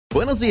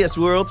Buenos dias,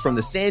 world, from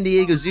the San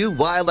Diego Zoo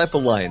Wildlife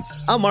Alliance.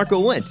 I'm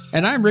Marco Wendt.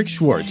 And I'm Rick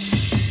Schwartz.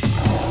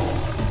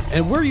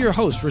 And we're your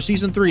hosts for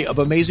Season 3 of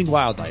Amazing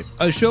Wildlife,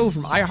 a show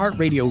from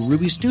iHeartRadio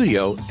Ruby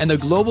Studio and the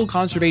global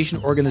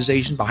conservation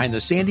organization behind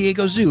the San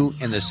Diego Zoo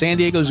and the San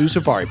Diego Zoo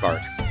Safari Park.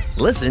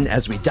 Listen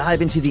as we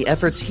dive into the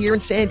efforts here in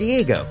San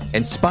Diego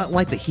and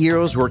spotlight the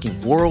heroes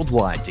working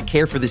worldwide to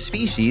care for the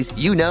species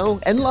you know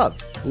and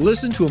love.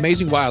 Listen to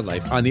Amazing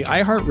Wildlife on the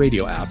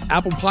iHeartRadio app,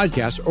 Apple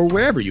Podcasts, or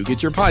wherever you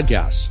get your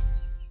podcasts.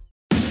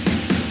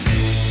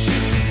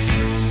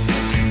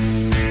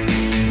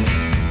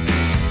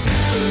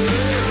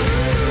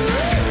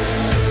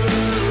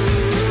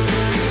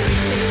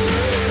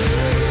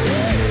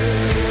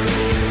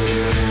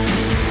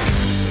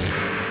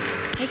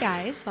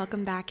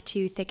 Welcome back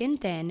to Thick and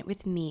Thin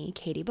with me,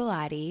 Katie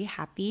Bellotti.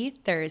 Happy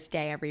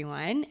Thursday,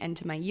 everyone. And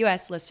to my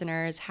U.S.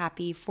 listeners,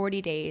 happy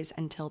 40 days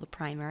until the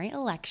primary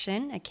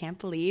election. I can't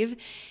believe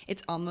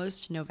it's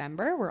almost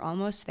November. We're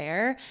almost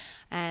there.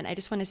 And I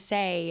just want to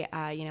say,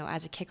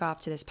 as a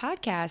kickoff to this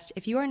podcast,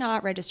 if you are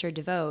not registered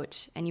to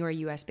vote and you are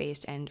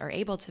U.S.-based and are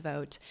able to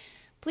vote,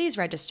 please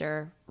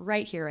register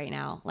right here, right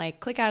now. Like,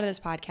 click out of this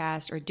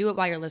podcast or do it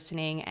while you're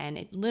listening, and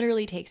it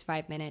literally takes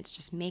 5 minutes.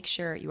 Just make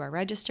sure you are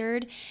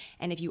registered.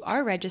 And if you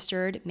are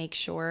registered, make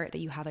sure that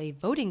you have a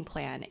voting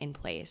plan in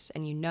place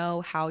and you know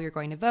how you're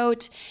going to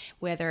vote,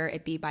 whether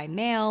it be by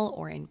mail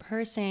or in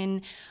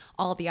person.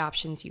 All the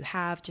options you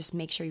have, just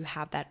make sure you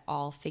have that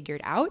all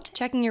figured out.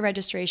 Checking your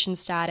registration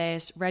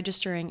status,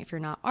 registering if you're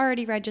not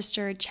already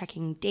registered,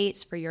 checking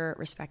dates for your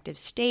respective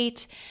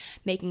state,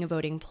 making a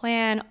voting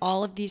plan.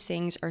 All of these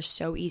things are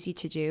so easy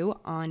to do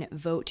on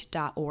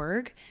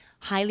vote.org.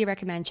 Highly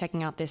recommend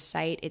checking out this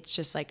site. It's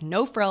just like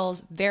no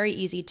frills, very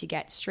easy to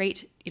get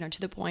straight, to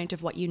the point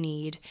of what you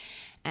need.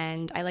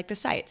 And I like the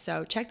site.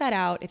 So check that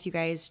out if you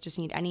guys just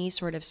need any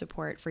sort of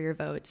support for your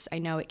votes. I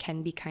know it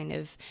can be kind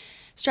of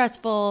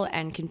stressful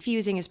and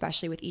confusing,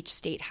 especially with each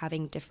state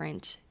having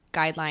different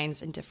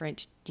guidelines and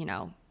different,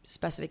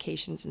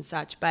 specifications and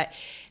such, but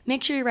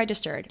make sure you're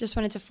registered. Just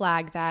wanted to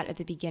flag that at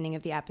the beginning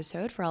of the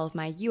episode for all of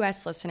my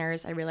U.S.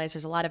 listeners. I realize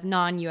there's a lot of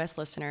non-U.S.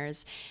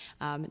 listeners.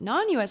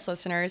 Non-U.S.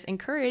 listeners,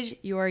 encourage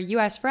your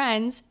U.S.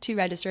 friends to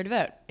register to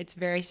vote. It's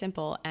very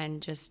simple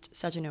and just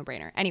such a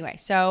no-brainer. Anyway,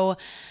 so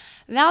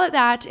now that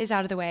that is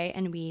out of the way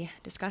and we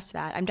discussed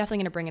that, I'm definitely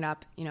going to bring it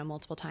up,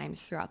 multiple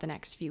times throughout the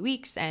next few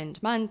weeks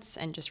and months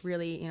and just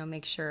really,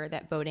 make sure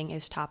that voting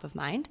is top of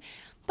mind.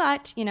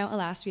 But,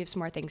 alas, we have some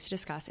more things to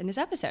discuss in this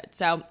episode.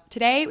 So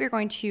today we're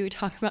going to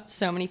talk about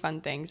so many fun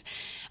things.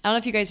 I don't know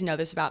if you guys know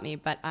this about me,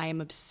 but I am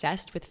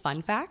obsessed with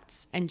fun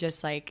facts and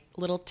just like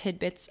little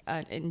tidbits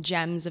and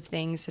gems of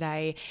things that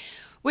I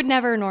would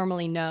never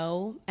normally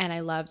know. And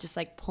I love just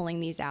like pulling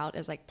these out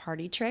as like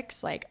party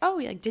tricks. Like,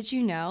 oh, like, did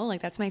you know? Like,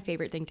 that's my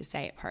favorite thing to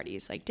say at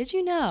parties. Like, did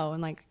you know?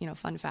 And like,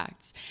 fun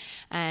facts.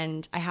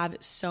 And I have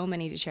so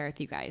many to share with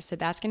you guys. So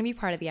that's going to be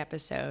part of the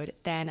episode.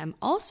 Then I'm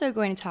also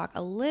going to talk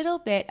a little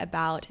bit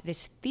about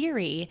this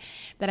theory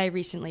that I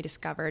recently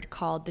discovered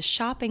called the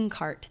shopping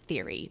cart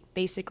theory.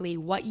 Basically,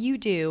 what you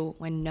do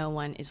when no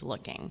one is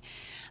looking.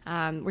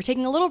 We're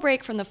taking a little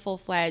break from the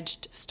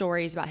full-fledged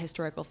stories about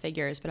historical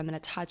figures, but I'm going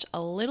to touch a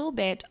little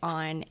bit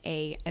on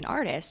an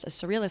artist, a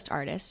surrealist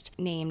artist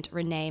named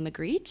Rene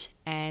Magritte,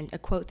 and a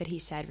quote that he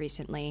said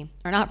recently,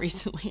 or not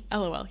recently,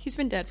 LOL, he's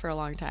been dead for a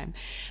long time,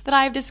 that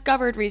I've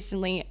discovered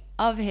recently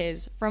of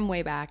his from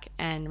way back,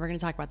 and we're going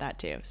to talk about that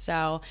too.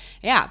 So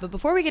yeah, but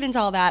before we get into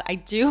all that, I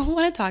do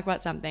want to talk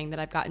about something that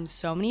I've gotten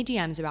so many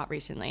DMs about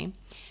recently,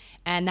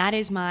 and that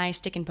is my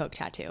stick and poke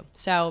tattoo.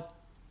 So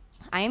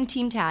I am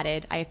team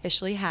tatted. I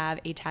officially have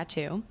a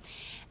tattoo.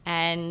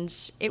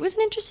 And it was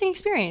an interesting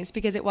experience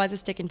because it was a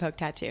stick and poke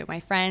tattoo. My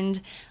friend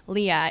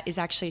Leah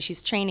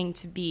she's training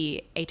to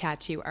be a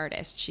tattoo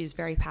artist. She's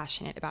very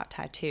passionate about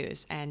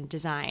tattoos and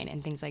design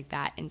and things like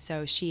that. And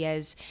so she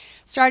has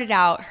started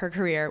out her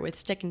career with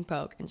stick and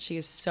poke, and she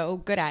is so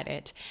good at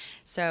it.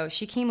 So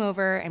she came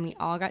over and we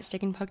all got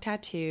stick and poke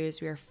tattoos.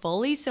 We were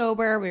fully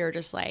sober. We were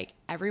just like,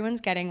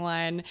 everyone's getting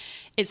one.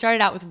 It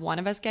started out with one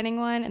of us getting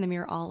one, and then we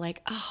were all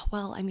like, oh,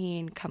 well, I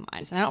mean, come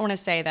on. So I don't want to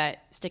say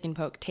that stick and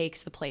poke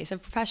takes the place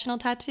of professional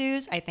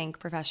tattoos. I think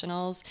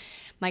professionals,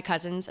 my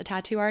cousin's a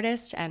tattoo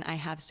artist, and I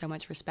have so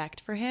much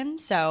respect for him.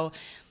 So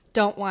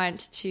don't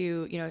want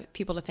to,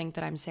 people to think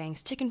that I'm saying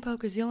stick and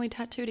poke is the only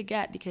tattoo to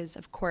get, because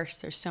of course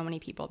there's so many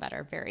people that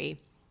are very,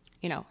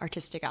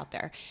 artistic out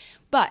there.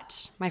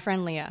 But my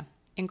friend Leah,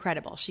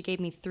 incredible. She gave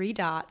me 3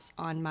 dots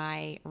on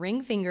my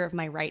ring finger of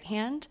my right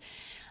hand.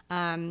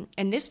 And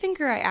this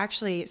finger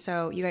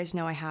so you guys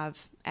know I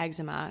have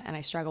eczema and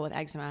I struggle with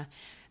eczema.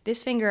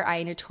 This finger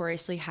I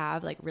notoriously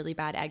have like really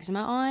bad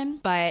eczema on,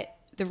 but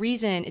the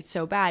reason it's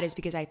so bad is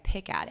because I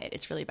pick at it.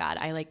 It's really bad.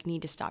 I like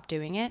need to stop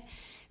doing it.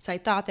 So I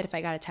thought that if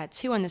I got a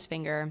tattoo on this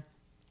finger,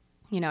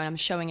 and I'm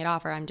showing it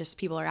off, or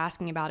people are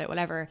asking about it,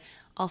 whatever,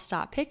 I'll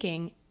stop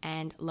picking.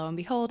 And lo and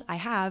behold, I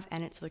have,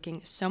 and it's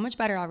looking so much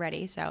better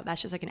already. So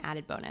that's just like an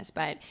added bonus,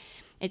 but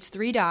it's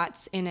 3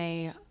 dots in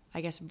a,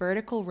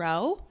 vertical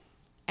row.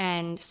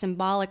 And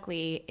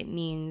symbolically, it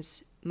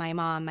means my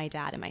mom, my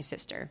dad, and my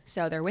sister.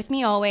 So they're with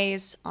me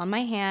always on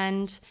my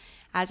hand.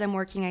 As I'm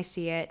working, I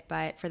see it,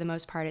 but for the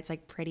most part, it's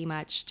like pretty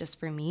much just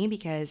for me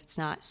because it's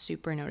not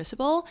super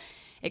noticeable.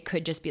 It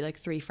could just be like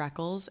 3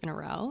 freckles in a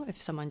row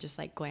if someone just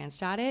like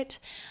glanced at it.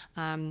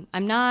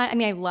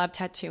 I love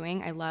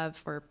tattooing. I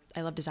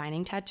love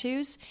designing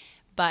tattoos,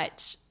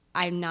 but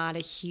I'm not a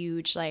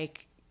huge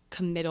like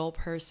committal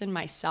person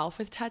myself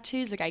with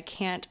tattoos. Like I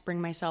can't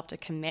bring myself to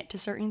commit to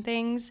certain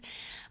things,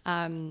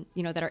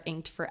 that are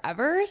inked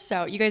forever.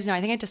 So you guys know,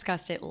 I think I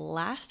discussed it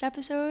last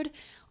episode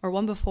or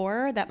one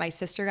before that my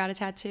sister got a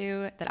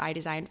tattoo that I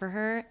designed for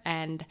her.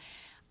 And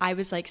I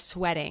was like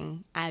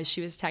sweating as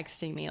she was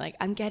texting me, like,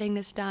 I'm getting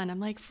this done. I'm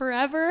like,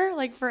 forever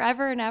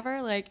and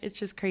ever. Like, it's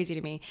just crazy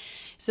to me.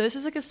 So this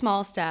is like a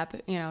small step,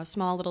 a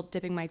small little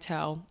dipping my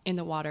toe in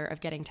the water of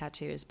getting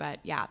tattoos. But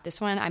yeah,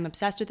 this one, I'm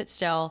obsessed with it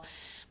still.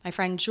 My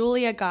friend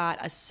Julia got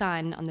a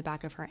sun on the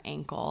back of her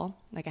ankle,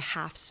 like a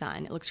half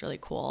sun. It looks really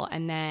cool.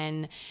 And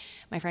then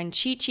my friend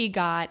Chi-Chi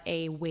got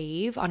a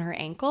wave on her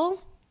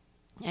ankle.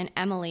 And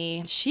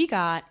Emily, she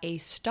got a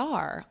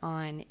star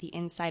on the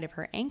inside of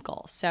her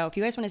ankle. So if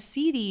you guys want to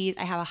see these,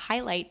 I have a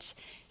highlight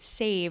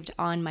saved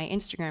on my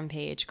Instagram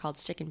page called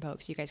Stick and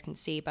Poke so you guys can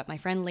see. But my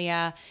friend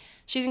Leah,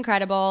 she's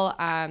incredible.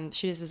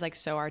 She just is like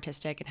so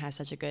artistic and has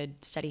such a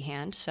good steady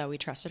hand. So we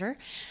trusted her.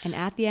 And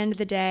at the end of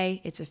the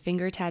day, it's a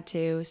finger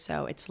tattoo.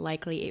 So it's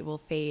likely it will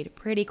fade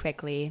pretty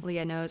quickly.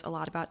 Leah knows a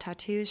lot about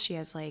tattoos. She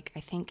has like,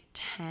 I think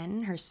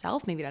 10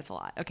 herself. Maybe that's a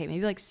lot. Okay,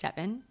 maybe like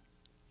 7.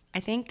 I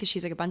think, because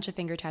she's like a bunch of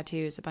finger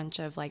tattoos, a bunch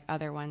of like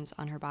other ones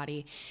on her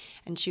body.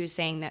 And she was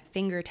saying that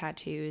finger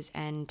tattoos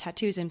and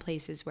tattoos in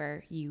places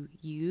where you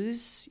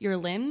use your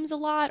limbs a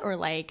lot, or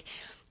like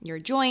your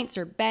joints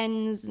or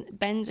bends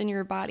in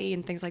your body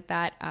and things like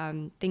that,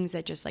 things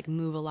that just like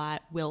move a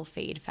lot will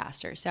fade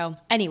faster. So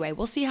anyway,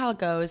 we'll see how it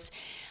goes.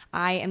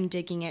 I am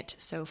digging it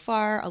so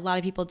far. A lot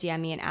of people DM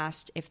me and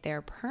asked if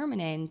they're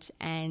permanent,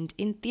 and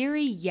in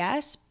theory,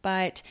 yes,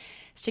 but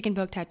stick and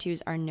poke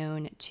tattoos are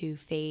known to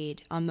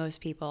fade on most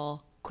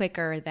people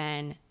quicker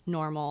than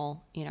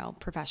normal,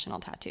 professional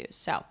tattoos.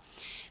 So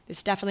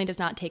this definitely does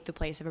not take the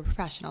place of a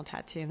professional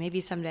tattoo.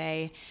 Maybe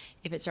someday,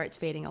 if it starts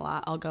fading a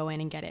lot, I'll go in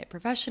and get it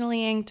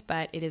professionally inked,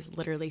 but it is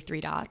literally 3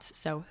 dots.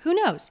 So who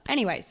knows?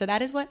 Anyway, so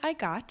that is what I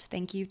got.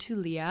 Thank you to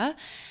Leah.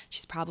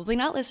 She's probably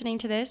not listening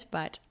to this,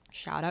 but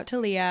shout out to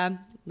Leah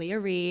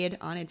Reed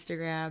on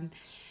Instagram.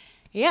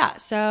 Yeah,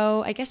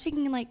 so I guess we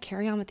can like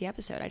carry on with the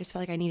episode. I just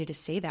felt like I needed to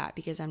say that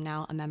because I'm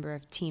now a member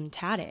of Team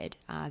Tatted,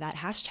 that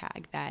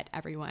hashtag that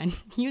everyone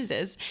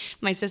uses.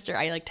 My sister,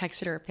 I like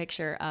texted her a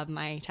picture of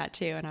my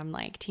tattoo and I'm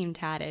like, Team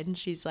Tatted. And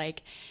she's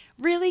like,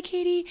 really,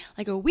 Katie?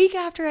 Like a week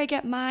after I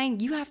get mine,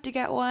 you have to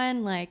get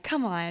one? Like,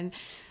 come on.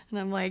 And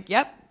I'm like,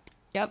 yep.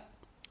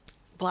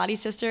 Bloody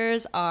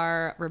sisters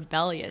are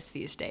rebellious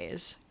these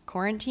days.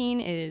 Quarantine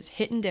is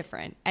hitting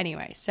different.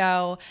 Anyway,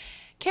 so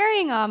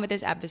carrying on with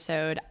this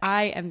episode,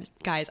 I'm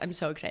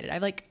so excited. I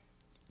have like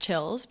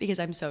chills because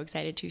I'm so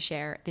excited to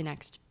share the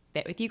next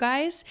bit with you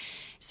guys.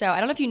 So I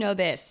don't know if you know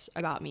this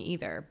about me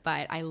either,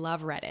 but I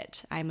love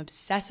Reddit. I'm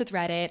obsessed with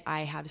Reddit.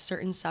 I have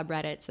certain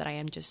subreddits that I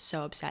am just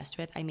so obsessed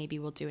with. I maybe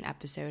will do an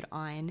episode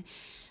on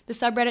the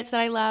subreddits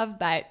that I love,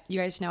 but you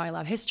guys know I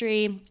love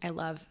history. I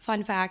love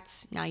fun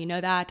facts. Now you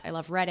know that. I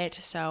love Reddit.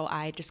 So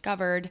I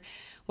discovered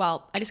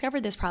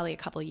this probably a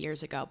couple of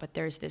years ago, but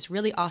there's this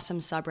really awesome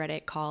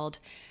subreddit called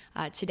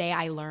Today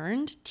I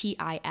Learned,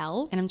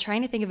 TIL, and I'm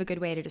trying to think of a good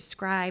way to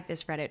describe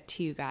this Reddit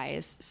to you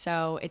guys.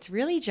 So it's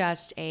really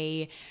just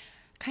a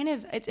kind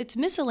of, it's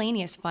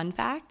miscellaneous fun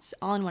facts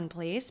all in one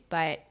place,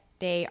 but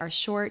they are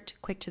short,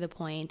 quick to the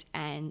point,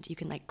 and you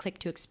can like click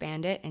to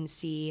expand it and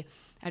see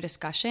a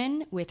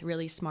discussion with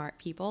really smart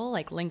people,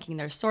 like linking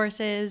their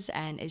sources,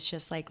 and it's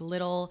just like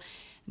little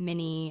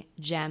mini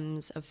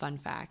gems of fun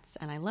facts,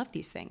 and I love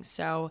these things.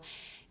 So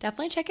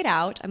definitely check it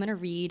out. I'm going to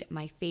read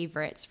my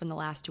favorites from the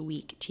last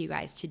week to you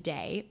guys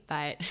today,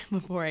 but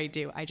before I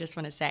do, I just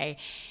want to say,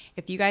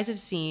 if you guys have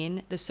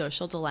seen The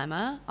Social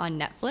Dilemma on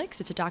Netflix,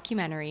 it's a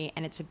documentary,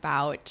 and it's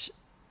about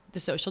the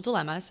social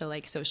dilemma, so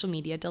like social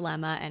media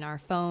dilemma and our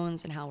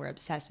phones and how we're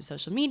obsessed with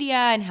social media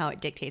and how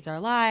it dictates our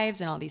lives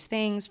and all these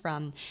things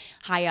from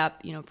high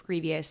up,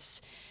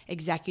 previous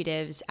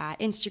executives at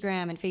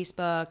Instagram and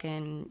Facebook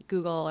and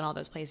Google and all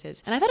those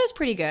places. And I thought it was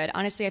pretty good.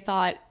 Honestly, I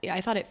thought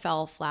it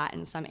fell flat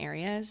in some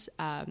areas,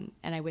 and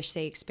I wish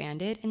they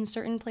expanded in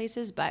certain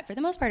places, but for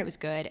the most part it was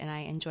good and I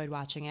enjoyed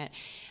watching it.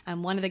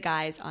 One of the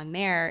guys on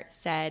there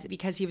said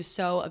because he was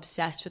so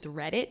obsessed with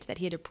Reddit that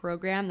he had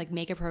to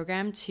make a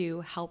program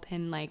to help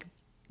him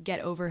get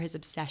over his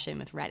obsession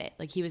with Reddit.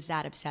 Like he was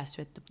that obsessed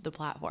with the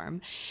platform.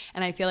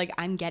 And I feel like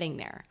I'm getting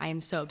there. I am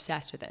so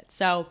obsessed with it.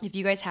 So if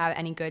you guys have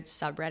any good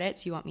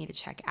subreddits you want me to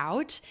check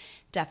out,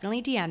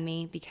 definitely DM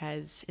me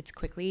because it's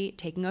quickly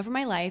taking over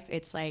my life.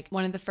 It's like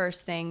one of the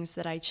first things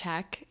that I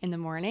check in the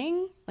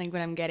morning, like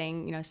when I'm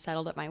getting,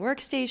 settled at my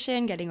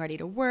workstation, getting ready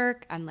to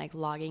work. I'm like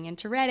logging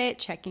into Reddit,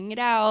 checking it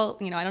out.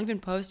 I don't even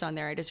post on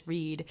there. I just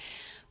read.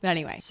 But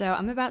anyway, so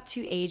I'm about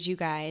to age you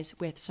guys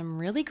with some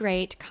really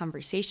great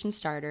conversation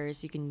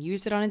starters. You can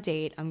use it on a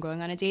date. I'm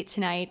going on a date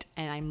tonight,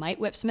 and I might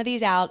whip some of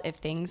these out if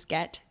things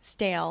get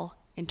stale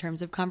in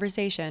terms of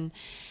conversation.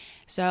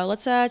 So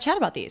let's chat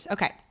about these.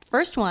 Okay,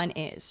 first one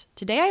is,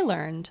 today I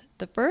learned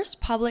the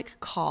first public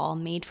call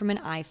made from an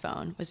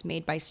iPhone was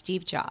made by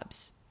Steve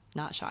Jobs.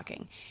 Not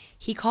shocking.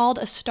 He called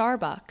a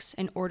Starbucks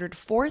and ordered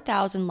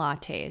 4,000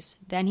 lattes.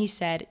 Then he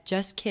said,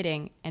 "Just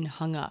kidding," and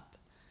hung up.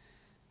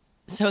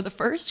 So the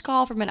first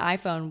call from an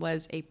iPhone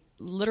was a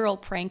literal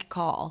prank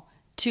call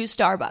to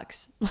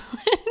Starbucks.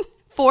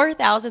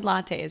 4,000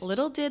 lattes.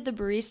 Little did the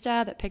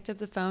barista that picked up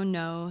the phone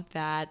know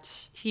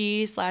that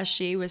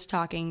he/she was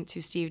talking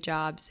to Steve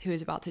Jobs, who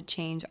is about to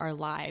change our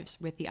lives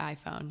with the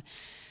iPhone.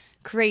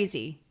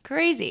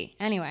 Crazy.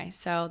 Anyway,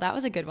 so that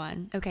was a good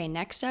one. Okay,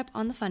 next up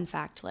on the fun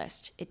fact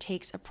list, it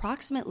takes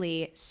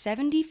approximately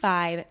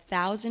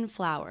 75,000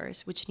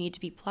 flowers, which need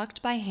to be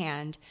plucked by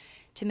hand,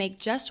 to make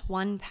just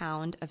 1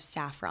 pound of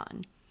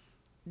saffron.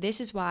 This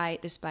is why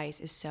the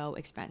spice is so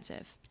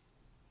expensive.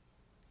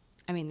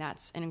 I mean,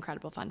 that's an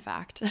incredible fun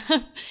fact.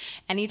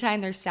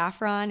 Anytime there's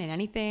saffron in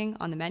anything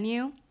on the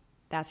menu,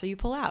 that's what you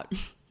pull out.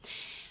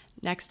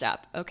 Next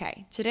up,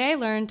 okay, today I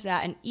learned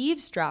that an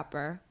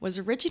eavesdropper was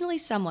originally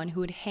someone who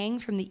would hang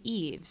from the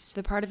eaves,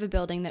 the part of a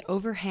building that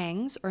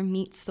overhangs or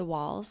meets the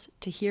walls,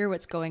 to hear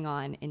what's going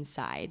on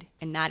inside.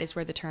 And that is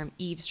where the term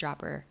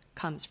eavesdropper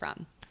comes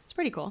from. It's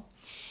pretty cool.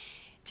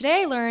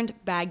 Today I learned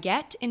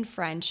baguette in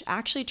French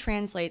actually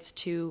translates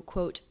to,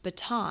 quote,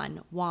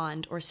 baton,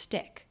 wand, or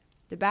stick.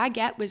 The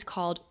baguette was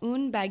called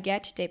une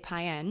baguette de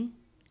pain,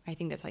 I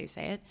think that's how you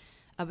say it,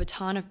 a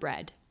baton of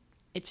bread.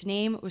 Its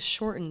name was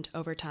shortened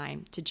over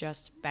time to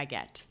just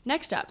baguette.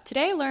 Next up,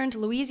 today I learned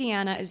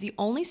Louisiana is the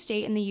only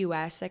state in the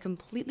U.S. that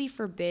completely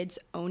forbids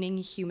owning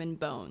human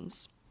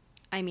bones.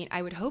 I mean,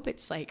 I would hope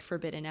it's like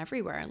forbidden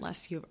everywhere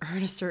unless you've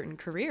earned a certain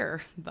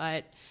career,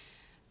 but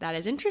that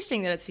is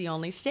interesting that it's the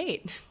only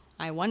state.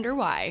 I wonder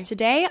why.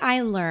 Today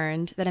I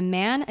learned that a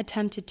man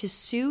attempted to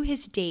sue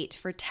his date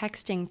for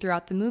texting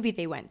throughout the movie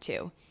they went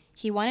to.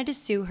 He wanted to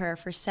sue her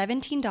for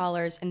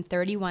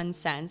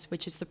 $17.31,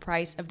 which is the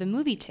price of the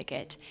movie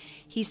ticket.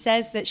 He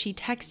says that she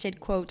texted,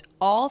 quote,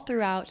 all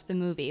throughout the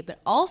movie, but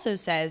also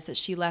says that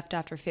she left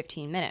after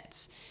 15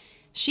 minutes.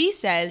 She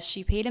says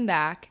she paid him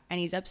back, and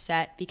he's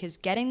upset because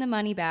getting the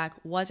money back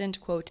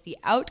wasn't, quote, the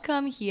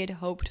outcome he had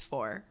hoped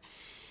for.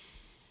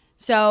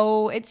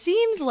 So it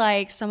seems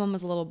like someone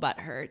was a little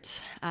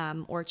butthurt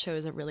or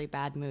chose a really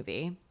bad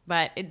movie.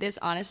 But this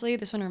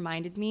one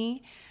reminded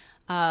me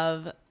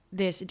of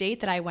this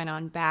date that I went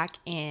on back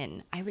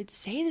in, I would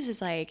say this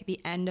is like the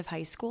end of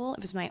high school.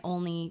 It was my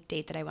only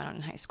date that I went on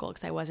in high school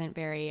because I wasn't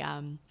very,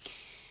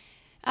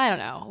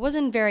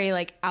 wasn't very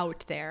like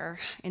out there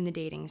in the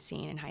dating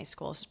scene in high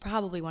school. So it's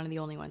probably one of the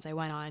only ones I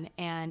went on.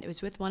 And it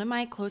was with one of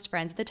my close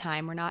friends at the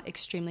time. We're not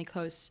extremely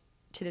close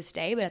to this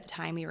day, but at the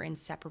time we were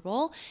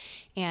inseparable.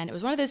 And it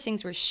was one of those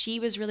things where she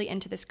was really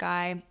into this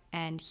guy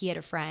and he had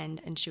a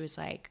friend and she was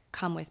like,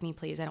 come with me,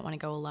 please. I don't want to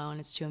go alone.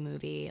 It's to a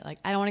movie. Like,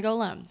 I don't want to go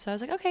alone. So I was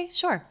like, okay,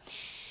 sure.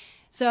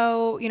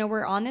 So,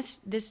 we're on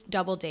this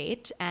double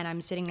date and I'm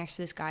sitting next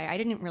to this guy. I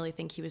didn't really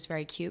think he was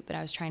very cute, but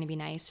I was trying to be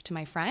nice to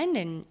my friend.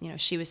 And,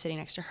 she was sitting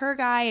next to her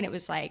guy and it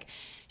was like,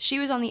 she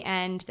was on the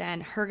end, then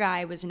her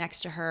guy was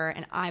next to her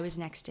and I was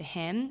next to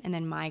him. And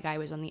then my guy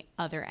was on the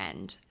other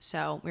end.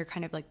 So we were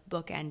kind of like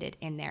bookended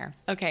in there.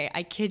 Okay,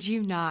 I kid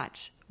you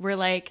not. We're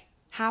like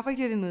halfway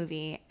through the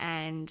movie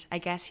and I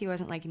guess he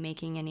wasn't like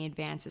making any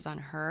advances on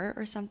her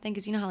or something,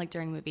 because you know how like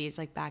during movies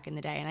like back in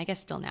the day, and I guess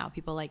still now,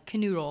 people like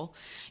canoodle,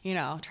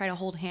 try to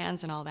hold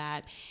hands and all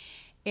that.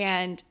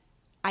 And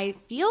I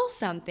feel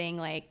something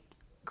like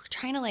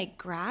trying to like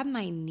grab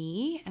my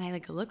knee and I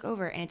like look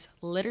over and it's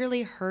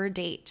literally her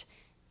date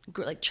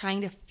like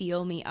trying to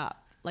feel me up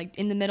like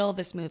in the middle of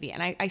this movie.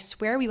 And I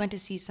swear we went to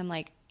see some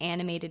like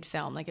animated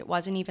film. Like it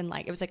wasn't even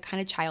like, it was like kind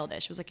of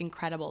childish. It was like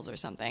Incredibles or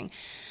something.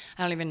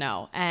 I don't even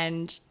know.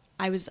 And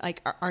I was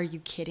like, are you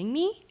kidding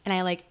me? And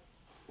I like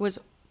was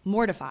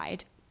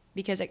mortified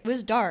because it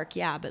was dark.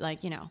 Yeah. But like,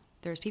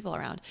 there's people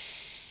around.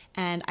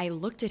 And I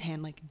looked at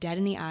him like dead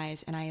in the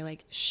eyes and I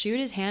like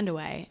shooed his hand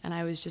away and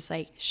I was just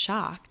like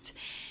shocked.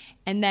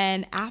 And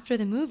then after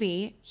the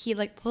movie, he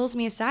like pulls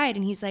me aside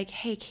and he's like,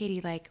 hey, Katie,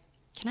 like,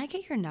 can I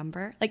get your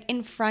number? Like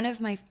in front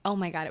of oh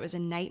my God, it was a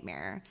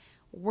nightmare.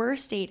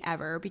 Worst date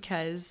ever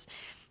because,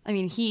 I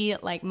mean,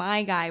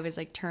 my guy was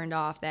like turned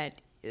off that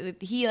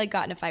he like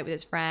got in a fight with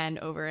his friend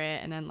over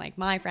it. And then like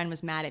my friend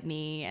was mad at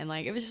me and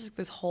like it was just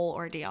this whole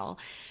ordeal.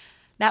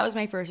 That was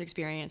my first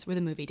experience with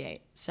a movie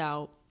date.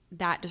 So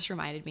that just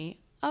reminded me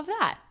of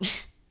that.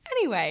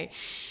 Anyway,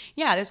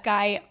 yeah, this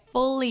guy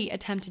fully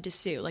attempted to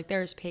sue. Like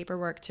there's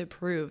paperwork to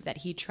prove that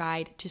he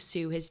tried to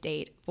sue his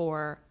date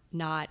for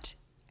not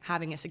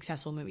having a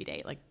successful movie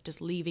date, like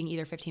just leaving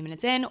either 15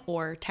 minutes in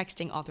or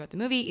texting all throughout the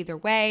movie. Either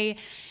way,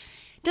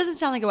 doesn't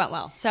sound like it went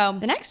well. So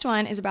the next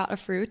one is about a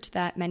fruit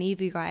that many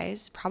of you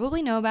guys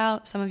probably know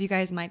about. Some of you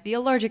guys might be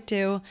allergic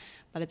to,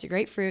 but it's a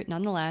great fruit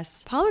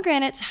nonetheless.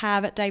 Pomegranates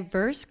have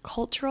diverse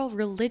cultural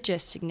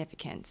religious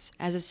significance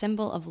as a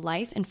symbol of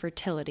life and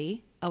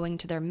fertility, owing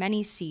to their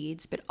many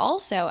seeds, but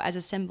also as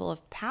a symbol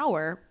of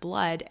power,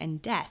 blood,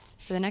 and death.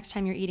 So the next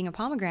time you're eating a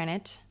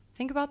pomegranate,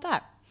 think about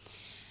that.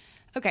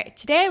 Okay,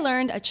 today I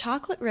learned a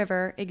chocolate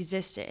river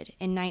existed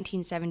in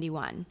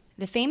 1971.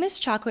 The famous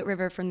chocolate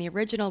river from the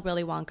original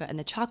Willy Wonka and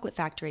the Chocolate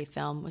Factory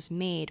film was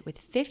made with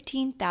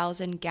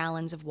 15,000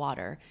 gallons of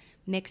water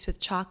mixed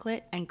with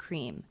chocolate and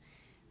cream.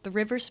 The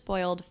river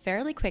spoiled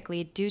fairly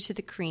quickly due to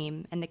the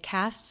cream, and the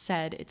cast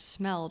said it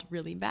smelled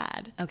really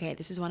bad. Okay,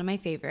 this is one of my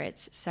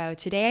favorites. So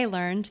today I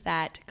learned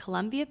that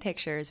Columbia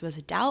Pictures was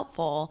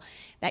doubtful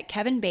that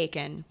Kevin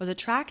Bacon was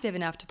attractive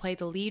enough to play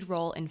the lead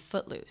role in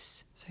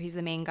Footloose. So he's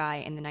the main guy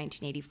in the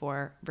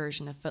 1984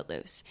 version of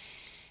Footloose.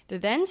 The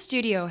then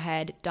studio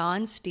head,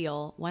 Don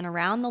Steele, went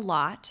around the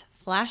lot,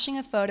 flashing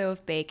a photo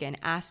of Bacon,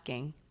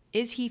 asking,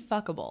 "Is he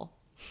fuckable?"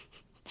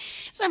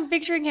 So I'm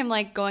picturing him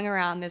like going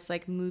around this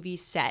like movie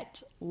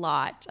set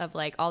lot of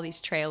like all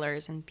these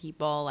trailers and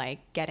people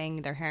like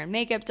getting their hair and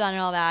makeup done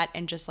and all that,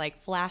 and just like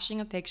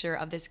flashing a picture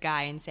of this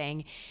guy and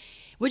saying,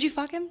 "Would you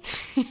fuck him?"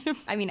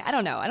 I mean, I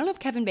don't know. I don't know if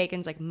Kevin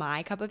Bacon's like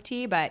my cup of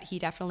tea, but he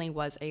definitely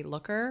was a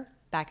looker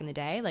back in the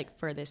day, like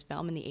for this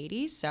film in the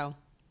 80s. So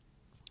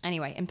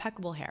anyway,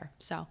 impeccable hair.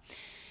 So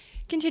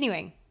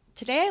continuing.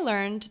 Today I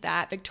learned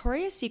that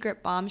Victoria's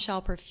Secret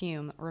Bombshell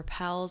perfume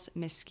repels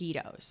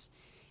mosquitoes.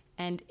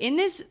 And in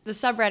the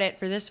subreddit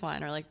for this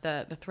one, or like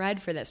the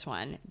thread for this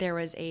one, there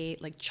was a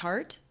like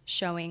chart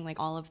showing like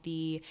all of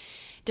the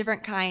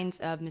different kinds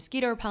of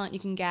mosquito repellent you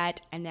can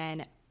get, and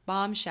then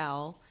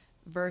Bombshell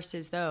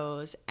versus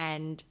those.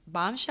 And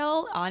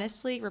Bombshell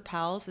honestly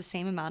repels the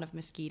same amount of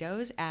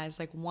mosquitoes as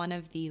like one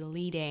of the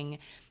leading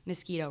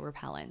mosquito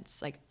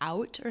repellents, like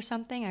Out or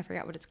something. I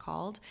forgot what it's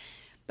called.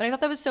 But I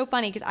thought that was so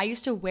funny because I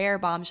used to wear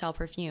Bombshell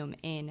perfume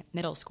in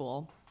middle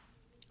school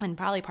and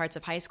probably parts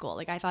of high school.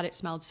 Like I thought it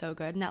smelled so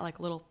good in that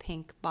like little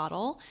pink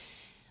bottle.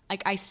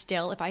 Like I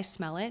still, if I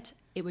smell it,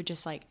 it would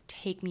just like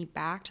take me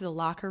back to the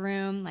locker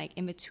room, like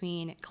in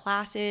between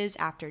classes,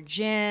 after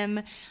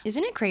gym.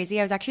 Isn't it crazy?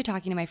 I was actually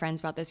talking to my friends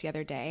about this the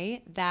other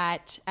day,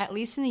 that at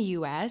least in the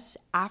US,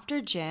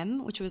 after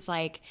gym, which was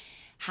like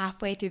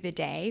halfway through the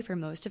day for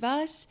most of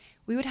us,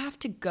 we would have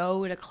to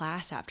go to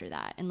class after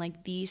that and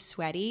like be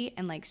sweaty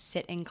and like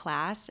sit in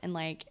class. And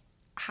like,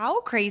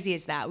 how crazy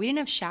is that? We didn't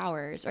have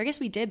showers, or I guess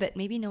we did, but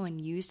maybe no one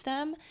used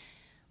them.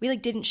 We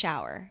like didn't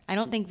shower. I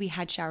don't think we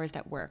had showers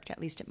that worked, at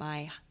least at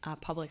my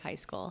public high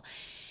school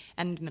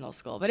and middle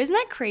school. But isn't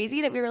that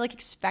crazy that we were like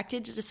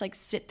expected to just like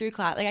sit through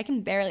class? Like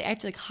I have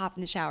to like hop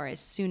in the shower as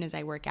soon as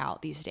I work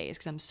out these days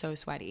because I'm so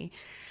sweaty.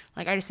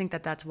 Like I just think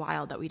that that's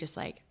wild that we just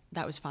like,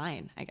 that was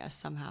fine, I guess,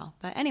 somehow.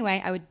 But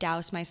anyway, I would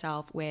douse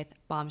myself with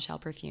Bombshell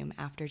perfume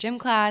after gym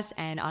class,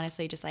 and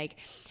honestly just like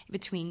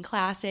between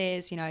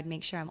classes, you know, I'd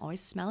make sure I'm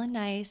always smelling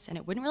nice, and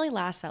it wouldn't really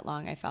last that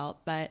long, I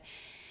felt. But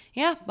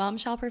yeah,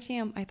 Bombshell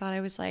perfume. I thought I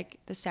was like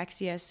the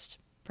sexiest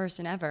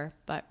person ever,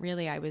 but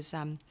really I was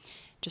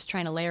just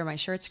trying to layer my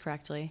shirts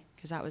correctly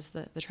because that was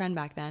the trend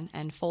back then,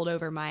 and fold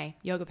over my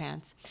yoga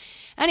pants.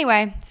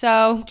 Anyway,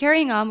 so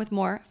carrying on with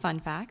more fun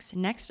facts.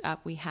 Next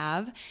up we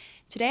have,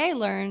 today I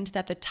learned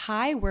that the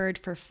Thai word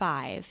for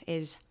 5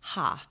 is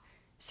ha.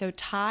 So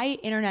Thai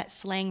internet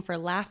slang for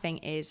laughing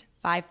is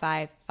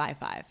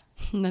 5555.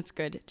 That's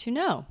good to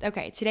know.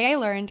 Okay, today I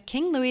learned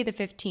King Louis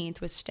XV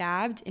was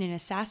stabbed in an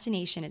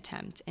assassination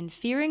attempt, and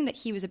fearing that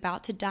he was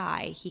about to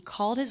die, he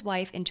called his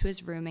wife into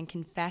his room and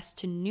confessed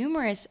to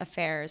numerous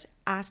affairs,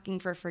 asking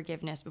for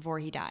forgiveness before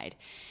he died.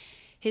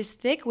 His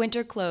thick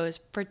winter clothes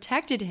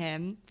protected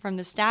him from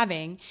the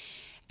stabbing,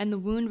 and the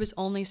wound was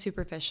only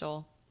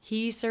superficial.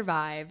 He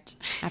survived.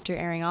 After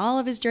airing all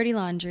of his dirty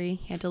laundry,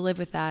 he had to live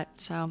with that.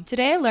 So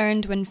today I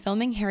learned when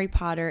filming Harry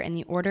Potter and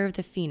the Order of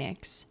the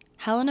Phoenix,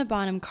 Helena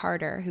Bonham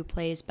Carter, who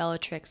plays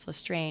Bellatrix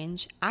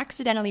Lestrange,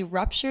 accidentally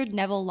ruptured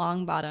Neville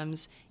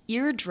Longbottom's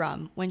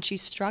eardrum when she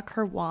struck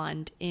her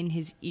wand in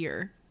his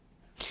ear.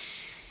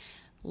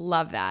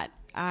 Love that.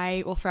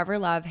 I will forever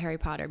love Harry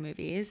Potter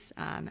movies.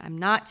 I'm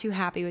not too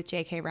happy with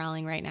J.K.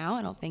 Rowling right now.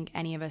 I don't think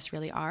any of us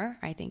really are.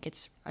 I think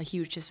it's a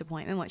huge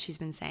disappointment what she's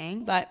been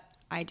saying, but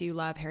I do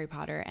love Harry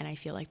Potter, and I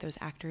feel like those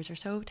actors are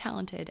so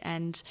talented,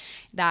 and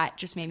that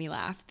just made me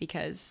laugh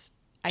because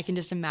I can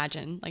just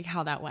imagine like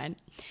how that went.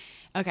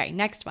 Okay,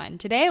 next one.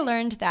 Today I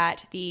learned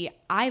that the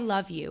I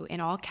love you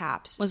in all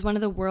caps was one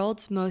of the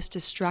world's most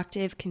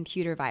destructive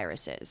computer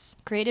viruses.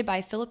 Created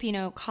by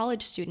Filipino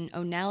college student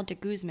Onel de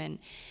Guzman,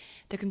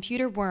 the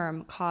computer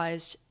worm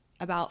caused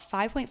about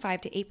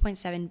 5.5 to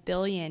 8.7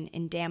 billion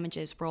in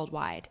damages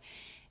worldwide.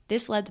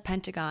 This led the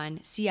Pentagon,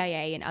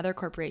 CIA, and other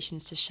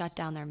corporations to shut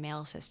down their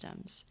mail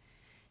systems.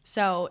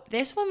 So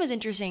this one was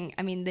interesting.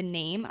 I mean, the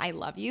name I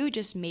love you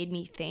just made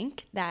me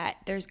think that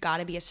there's got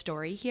to be a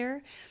story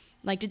here.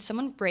 Like, did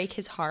someone break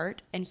his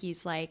heart and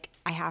he's like,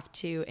 I have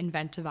to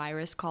invent a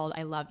virus called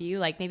I Love You?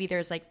 Like, maybe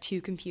there's like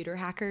 2 computer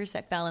hackers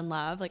that fell in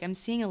love. Like, I'm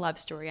seeing a love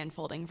story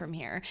unfolding from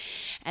here,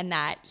 and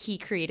that he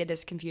created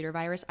this computer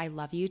virus, I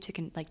Love You,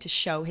 to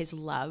show his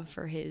love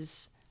for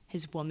his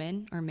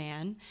woman or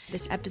man.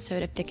 This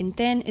episode of Thick and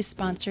Thin is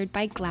sponsored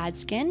by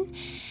GladSkin.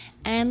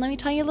 And let me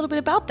tell you a little bit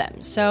about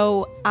them.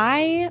 So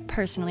I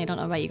personally, don't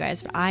know about you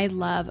guys, but I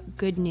love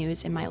good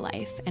news in my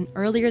life. And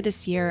earlier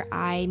this year,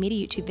 I made a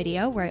YouTube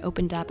video where I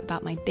opened up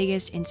about my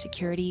biggest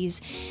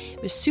insecurities.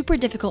 It was super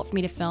difficult for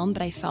me to film,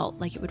 but I felt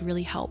like it would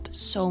really help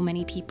so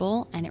many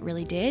people, and it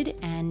really did.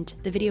 And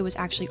the video was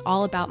actually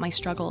all about my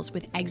struggles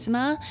with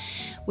eczema,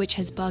 which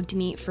has bugged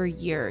me for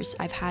years.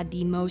 I've had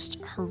the most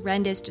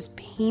horrendous, just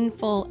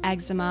painful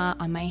eczema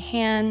on my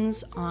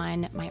hands,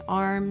 on my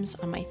arms,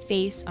 on my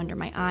face, under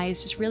my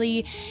eyes, just really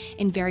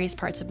in various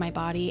parts of my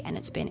body, and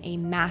it's been a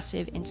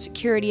massive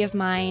insecurity of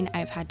mine.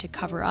 I've had to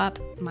cover up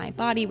my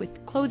body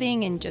with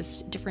clothing and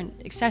just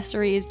different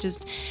accessories,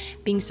 just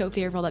being so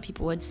fearful that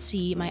people would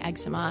see my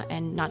eczema,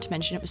 and not to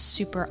mention it was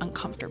super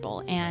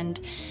uncomfortable. And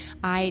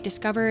I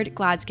discovered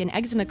GladSkin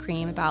eczema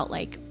cream about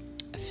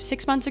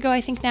 6 months ago,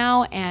 I think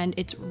now, and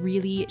it's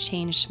really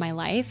changed my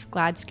life.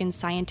 GladSkin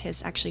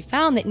scientists actually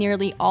found that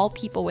nearly all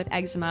people with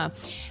eczema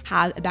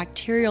have a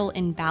bacterial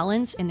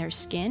imbalance in their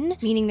skin,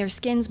 meaning their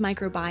skin's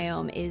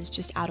microbiome is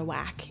just out of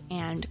whack.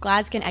 And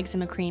GladSkin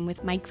eczema cream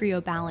with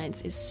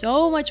MicroBalance is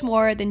so much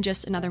more than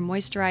just another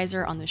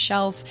moisturizer on the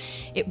shelf.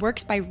 It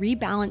works by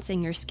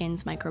rebalancing your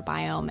skin's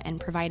microbiome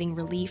and providing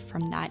relief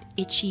from that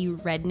itchy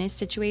redness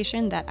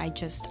situation that I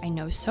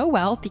know so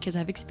well because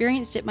I've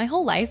experienced it my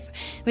whole life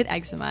with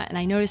eczema. And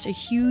I noticed a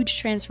huge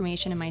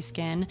transformation in my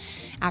skin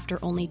after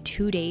only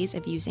 2 days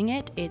of using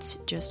it. It's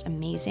just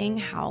amazing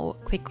how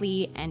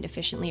quickly and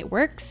efficiently it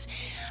works.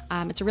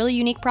 It's a really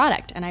unique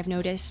product, and I've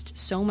noticed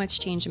so much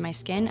change in my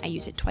skin. I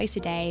use it twice a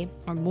day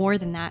or more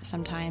than that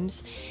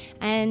sometimes,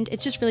 and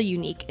it's just really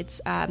unique. It's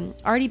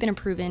already been a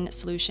proven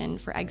solution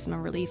for eczema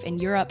relief in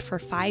Europe for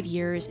 5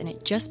 years, and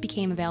it just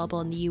became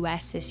available in the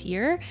US this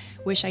year.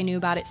 Wish I knew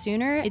about it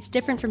sooner. It's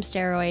different from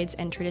steroids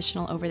and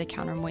traditional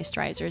over-the-counter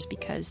moisturizers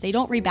because they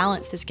don't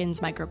rebalance the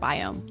skin's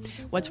microbiome.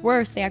 What's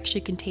worse, they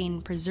actually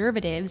contain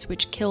preservatives,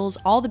 which kills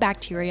all the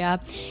bacteria,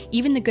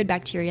 even the good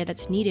bacteria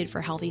that's needed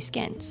for healthy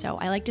skin. So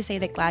I like to say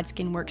that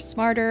GladSkin works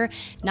smarter,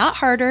 not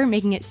harder,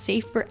 making it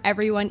safe for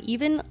everyone,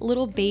 even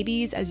little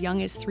babies as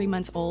young as 3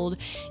 months old.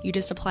 You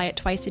just apply it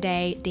twice a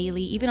day,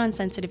 daily, even on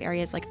sensitive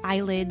areas like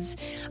eyelids.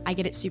 I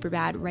get it super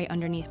bad right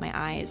underneath my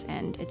eyes,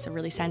 and it's a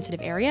really sensitive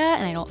area,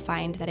 and I don't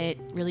find that it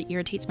really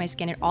irritates my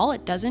skin at all.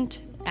 It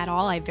doesn't at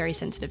all. I have very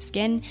sensitive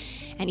skin,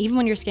 and even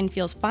when your skin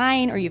feels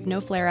fine or you have no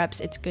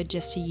flare-ups, it's good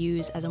just to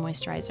use as a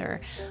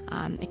moisturizer.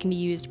 It can be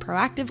used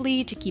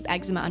proactively to keep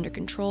eczema under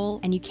control,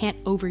 and you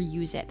can't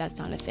overuse it. That's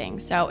not a thing.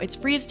 So it's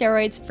free of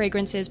steroids,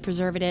 fragrances,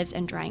 preservatives,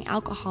 and drying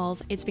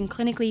alcohols. It's been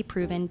clinically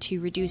proven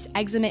to reduce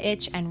eczema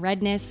itch and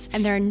redness,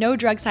 and there are no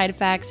drug side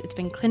effects. It's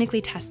been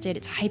clinically tested.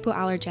 It's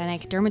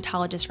hypoallergenic,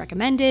 dermatologist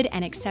recommended,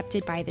 and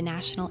accepted by the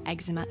National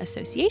Eczema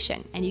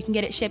Association. And you can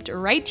get it shipped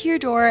right to your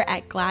door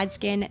at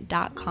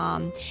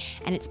gladskin.com.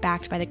 And it's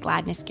backed by the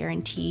Gladness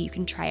Guarantee. You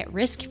can try it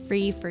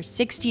risk-free for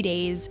 60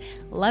 days.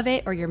 Love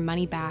it or your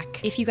money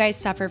back. If you guys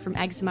suffer from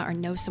eczema or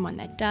know someone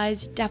that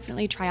does,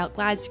 definitely try out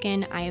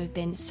GladSkin. I have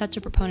been such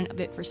a proponent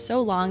of it for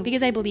so long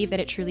because I believe that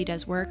it truly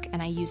does work,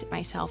 and I use it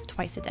myself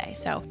twice a day.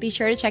 So be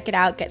sure to check it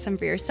out, get some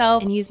for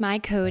yourself, and use my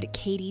code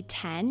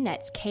KATY10,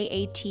 that's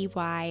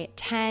KATY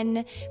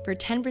 10, for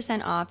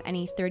 10% off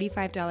any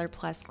 $35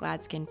 plus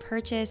GladSkin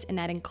purchase, and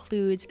that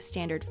includes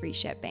standard free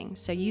shipping.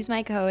 So use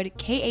my code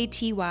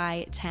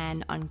KATY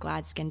 10 on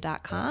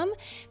gladskin.com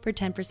for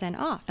 10%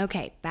 off.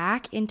 Okay,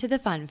 back into the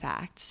fun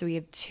facts. So we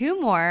have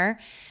 2 more.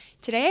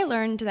 Today I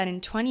learned that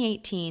in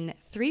 2018,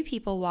 3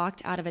 people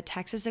walked out of a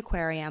Texas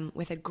aquarium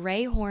with a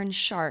gray horn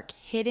shark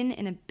hidden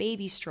in a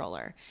baby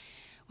stroller.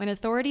 When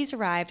authorities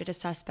arrived at a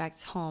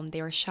suspect's home,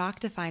 they were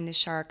shocked to find the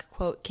shark,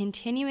 quote,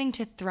 continuing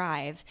to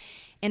thrive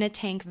in a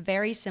tank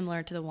very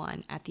similar to the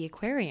one at the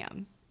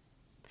aquarium.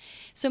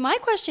 So my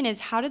question is,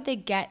 how did they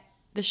get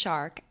the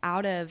shark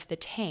out of the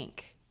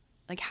tank?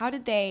 Like, how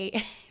did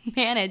they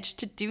manage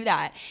to do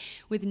that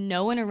with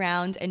no one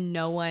around and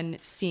no one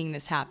seeing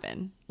this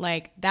happen?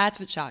 Like, that's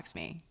what shocks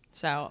me.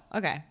 So,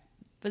 okay,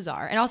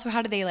 bizarre. And also,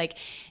 how did they,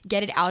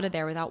 get it out of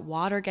there without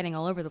water getting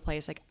all over the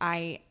place? Like,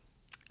 I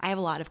have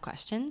a lot of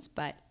questions,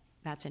 but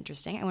that's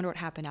interesting. I wonder what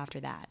happened after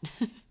that.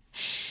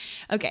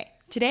 Okay,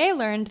 today I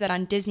learned that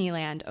on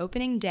Disneyland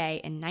opening day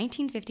in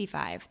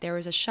 1955, there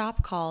was a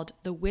shop called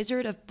The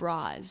Wizard of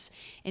Bras,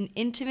 an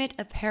intimate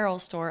apparel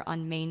store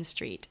on Main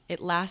Street.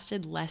 It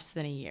lasted less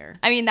than a year.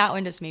 I mean, that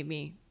one just made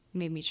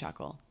me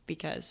chuckle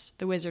because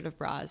The Wizard of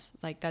Bras,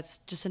 that's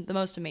just the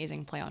most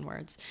amazing play on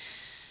words.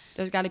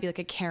 There's got to be a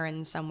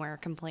Karen somewhere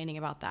complaining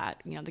about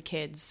that. The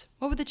kids.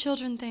 What would the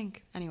children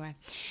think? Anyway.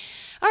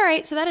 All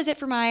right, so that is it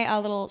for my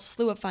little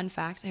slew of fun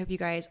facts. I hope you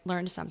guys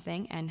learned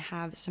something and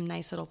have some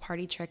nice little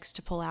party tricks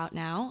to pull out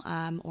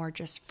now, or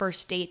just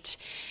first date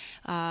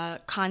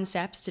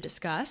concepts to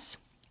discuss.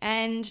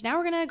 And now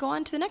we're going to go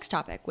on to the next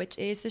topic, which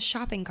is the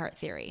shopping cart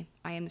theory.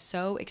 I am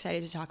so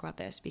excited to talk about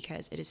this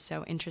because it is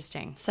so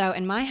interesting. So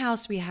in my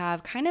house, we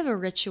have kind of a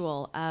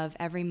ritual of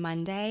every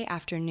Monday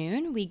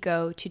afternoon, we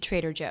go to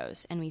Trader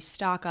Joe's and we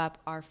stock up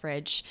our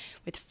fridge.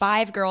 With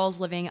 5 girls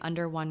living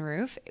under one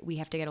roof, we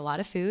have to get a lot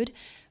of food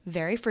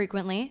very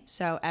frequently.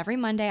 So every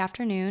Monday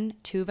afternoon,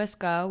 2 of us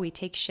go, we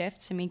take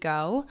shifts and we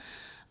go.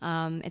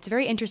 It's a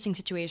very interesting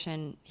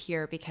situation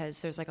here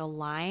because there's like a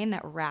line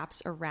that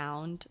wraps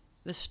around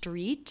the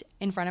street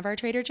in front of our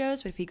Trader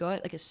Joe's, but if you go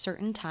at like a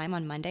certain time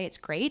on Monday, it's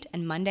great.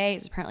 And Monday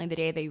is apparently the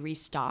day they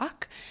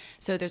restock,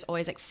 so there's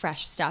always like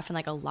fresh stuff and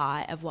like a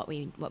lot of what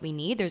we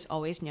need. There's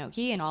always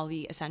gnocchi and all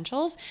the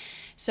essentials.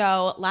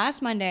 So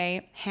last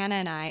Monday, Hannah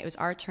and I, it was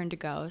our turn to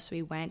go, so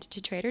we went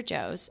to Trader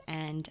Joe's,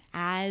 and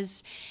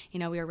as you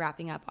know, we were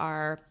wrapping up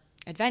our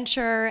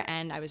adventure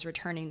and I was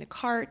returning the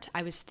cart,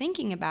 I was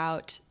thinking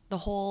about the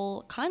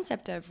whole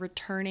concept of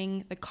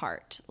returning the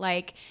cart.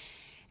 Like,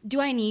 do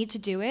I need to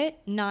do it?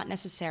 Not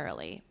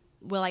necessarily.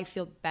 Will I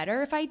feel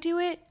better if I do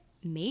it?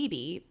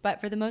 Maybe. But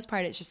for the most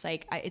part, it's just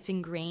like it's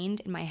ingrained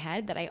in my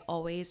head that I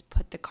always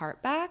put the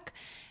cart back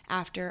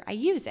after I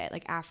use it,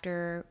 like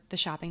after the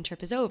shopping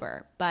trip is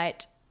over.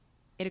 But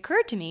it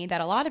occurred to me that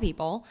a lot of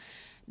people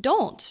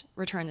don't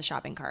return the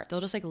shopping cart.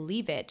 They'll just like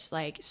leave it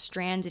like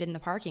stranded in the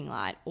parking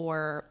lot,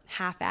 or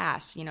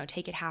half-ass,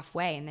 take it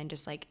halfway and then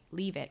just like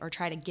leave it or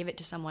try to give it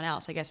to someone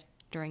else. I guess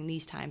during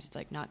these times it's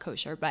like not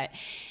kosher, but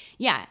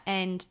yeah.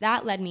 And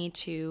that led me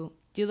to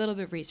do a little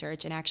bit of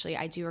research. And actually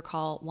I do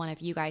recall one of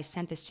you guys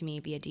sent this to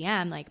me via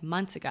DM like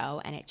months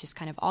ago, and it just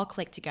kind of all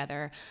clicked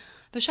together,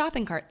 the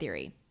shopping cart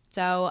theory.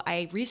 So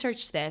I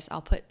researched this.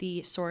 I'll put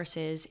the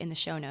sources in the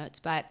show notes,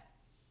 but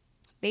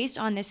based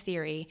on this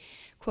theory,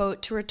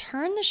 quote, to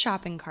return the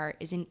shopping cart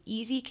is an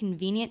easy,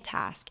 convenient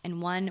task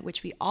and one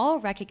which we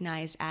all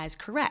recognize as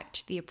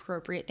correct, the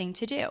appropriate thing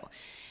to do.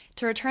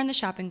 To return the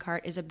shopping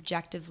cart is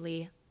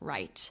objectively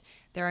right.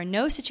 There are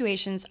no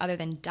situations other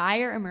than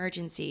dire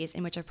emergencies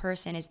in which a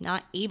person is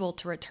not able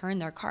to return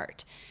their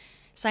cart.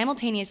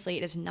 Simultaneously,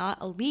 it is not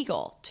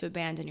illegal to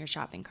abandon your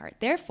shopping cart.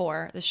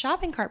 Therefore, the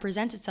shopping cart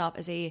presents itself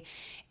as an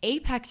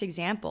apex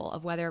example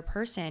of whether a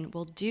person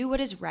will do what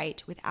is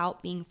right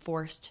without being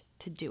forced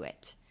to do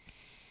it.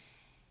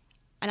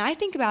 And I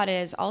think about it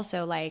as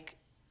also like,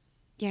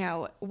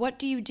 what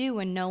do you do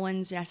when no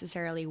one's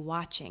necessarily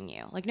watching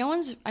you? Like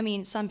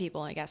some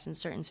people, I guess, in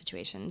certain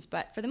situations,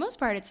 but for the most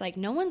part, it's like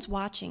no one's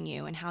watching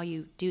you and how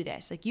you do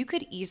this. Like you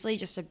could easily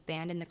just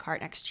abandon the cart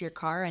next to your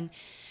car and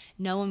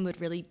no one would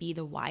really be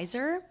the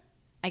wiser.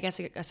 I guess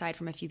aside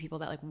from a few people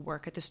that like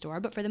work at the store,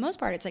 but for the most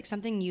part, it's like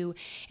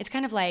it's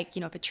kind of like,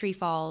 if a tree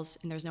falls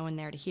and there's no one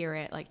there to hear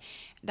it, like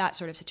that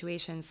sort of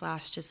situation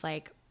 / just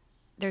like,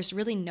 there's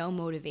really no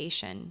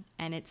motivation.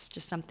 And it's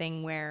just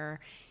something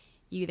where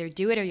you either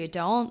do it or you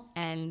don't,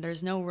 and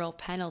there's no real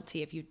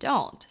penalty if you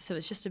don't. So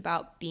it's just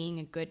about being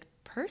a good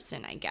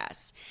person, I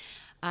guess.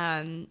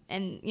 And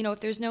if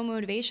there's no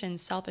motivation,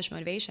 selfish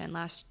motivation,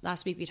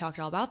 last week we talked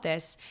all about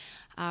this,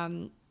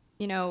 why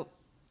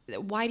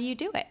do you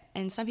do it?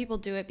 And some people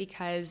do it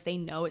because they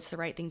know it's the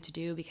right thing to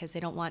do, because they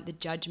don't want the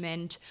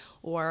judgment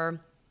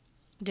or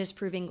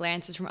disapproving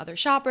glances from other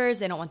shoppers.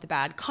 They don't want the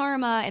bad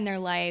karma in their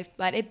life.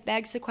 But it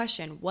begs the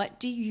question, what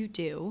do you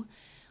do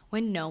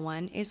when no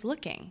one is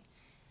looking?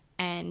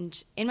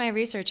 And in my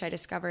research, I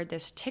discovered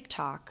this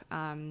TikTok.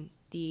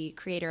 The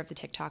creator of the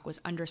TikTok was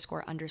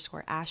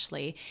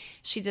 __Ashley.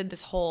 She did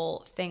this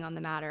whole thing on the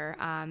matter.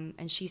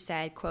 And she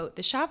said, quote,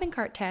 the shopping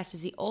cart test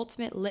is the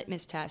ultimate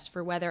litmus test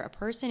for whether a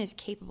person is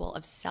capable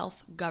of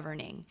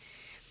self-governing.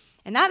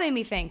 And that made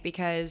me think,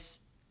 because,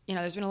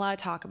 there's been a lot of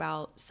talk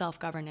about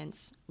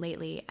self-governance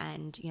lately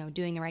and,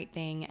 doing the right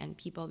thing and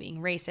people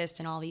being racist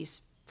and all these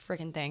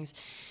freaking things.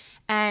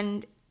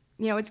 And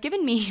it's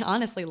given me,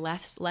 honestly,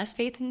 less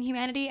faith in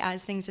humanity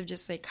as things have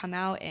just like come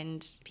out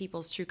and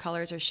people's true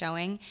colors are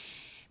showing,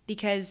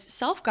 because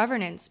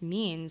self-governance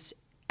means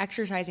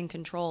exercising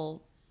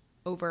control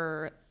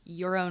over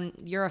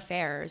your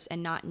affairs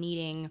and not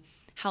needing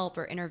help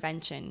or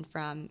intervention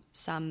from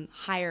some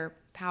higher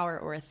power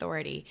or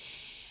authority.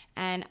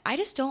 And I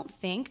just don't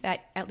think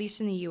that, at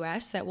least in the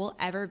US, that we'll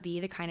ever be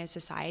the kind of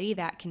society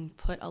that can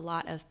put a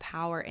lot of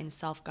power in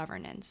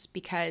self-governance,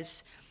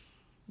 because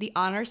the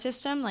honor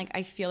system, like,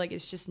 I feel like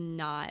it's just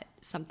not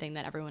something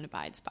that everyone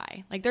abides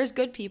by. Like, there's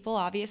good people,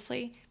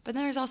 obviously, but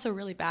then there's also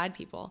really bad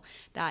people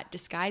that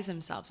disguise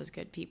themselves as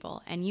good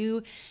people. And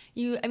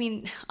I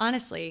mean,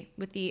 honestly,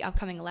 with the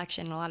upcoming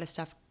election and a lot of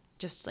stuff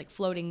just like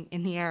floating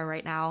in the air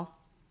right now,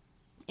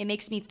 it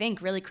makes me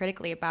think really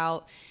critically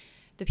about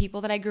the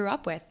people that I grew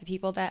up with, the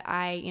people that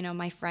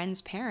my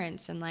friends'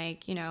 parents, and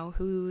like,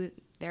 who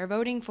they're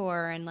voting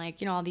for, and like,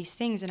 all these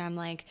things. And I'm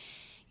like,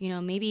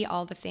 maybe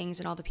all the things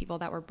and all the people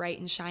that were bright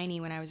and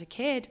shiny when I was a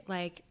kid,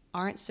 like,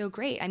 aren't so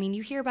great. I mean,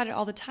 you hear about it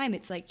all the time.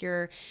 It's like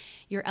your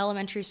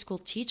elementary school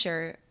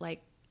teacher,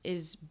 like,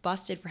 is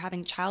busted for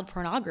having child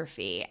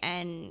pornography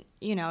and,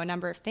 a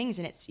number of things.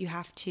 And you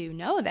have to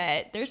know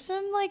that there's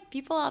some like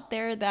people out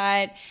there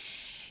that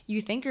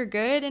you think are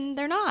good and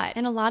they're not.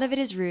 And a lot of it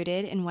is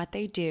rooted in what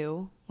they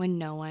do when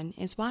no one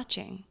is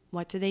watching?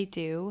 What do they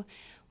do?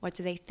 What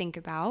do they think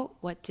about?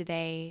 What do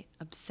they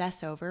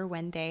obsess over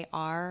when they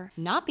are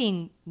not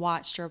being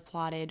watched or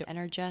applauded and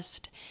are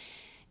just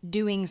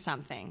doing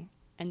something?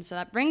 And so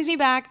that brings me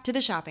back to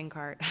the shopping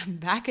cart. I'm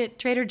back at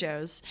Trader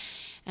Joe's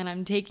and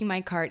I'm taking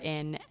my cart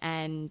in,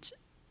 and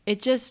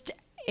it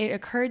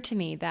occurred to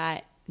me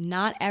that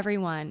not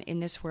everyone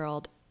in this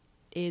world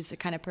is the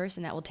kind of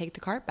person that will take the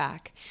cart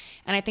back.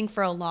 And I think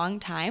for a long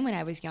time when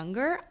I was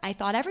younger, I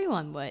thought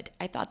everyone would.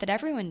 I thought that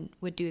everyone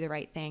would do the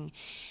right thing.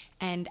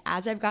 And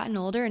as I've gotten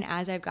older and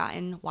as I've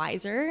gotten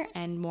wiser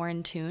and more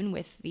in tune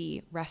with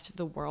the rest of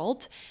the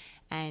world,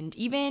 and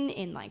even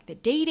in like the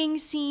dating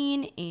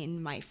scene,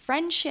 in my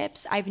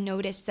friendships, I've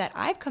noticed that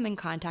I've come in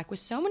contact with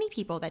so many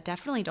people that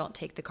definitely don't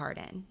take the cart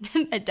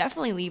in, that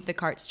definitely leave the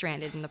cart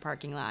stranded in the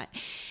parking lot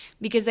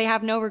because they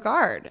have no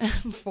regard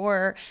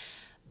for,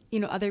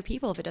 other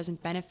people if it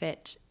doesn't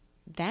benefit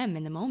them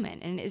in the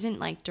moment. And it isn't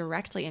like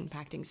directly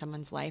impacting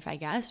someone's life, I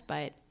guess,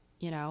 but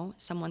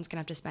someone's gonna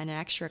have to spend an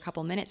extra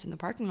couple minutes in the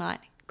parking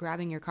lot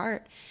grabbing your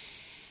cart.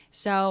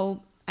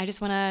 So I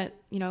just want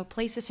to,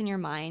 place this in your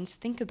minds.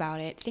 Think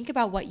about it. Think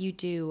about what you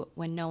do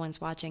when no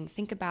one's watching.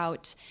 Think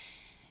about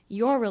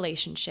your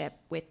relationship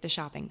with the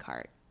shopping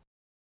cart.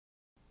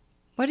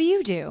 What do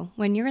you do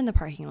when you're in the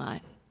parking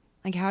lot?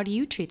 Like, how do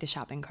you treat the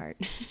shopping cart?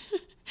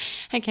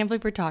 I can't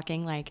believe we're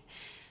talking like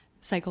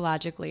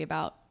psychologically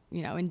about,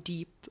 on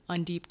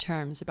deep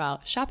terms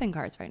about shopping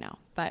carts right now,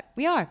 but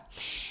we are.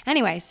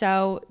 Anyway,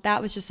 so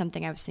that was just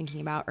something I was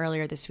thinking about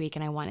earlier this week,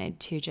 and I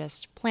wanted to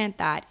just plant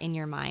that in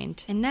your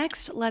mind. And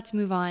next, let's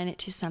move on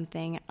to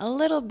something a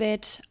little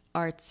bit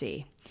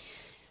artsy.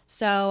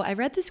 So I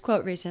read this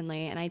quote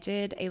recently, and I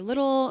did a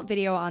little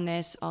video on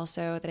this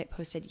also that I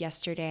posted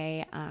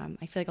yesterday.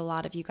 I feel like a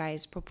lot of you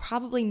guys will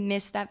probably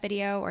miss that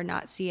video or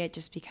not see it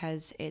just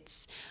because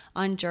it's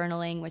on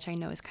journaling, which I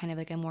know is kind of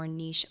like a more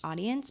niche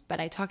audience. But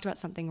I talked about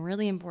something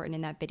really important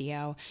in that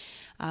video,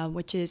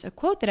 which is a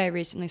quote that I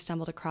recently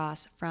stumbled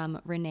across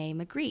from René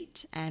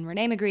Magritte. And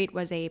René Magritte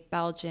was a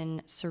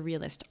Belgian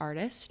surrealist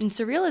artist. And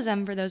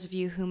surrealism, for those of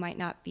you who might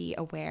not be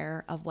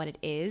aware of what it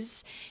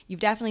is, you've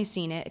definitely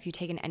seen it if you've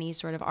taken any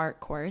sort of art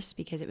course,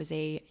 because it was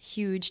a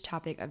huge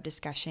topic of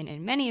discussion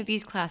in many of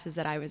these classes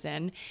that I was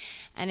in.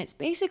 And it's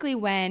basically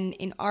when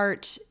in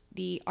art,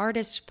 the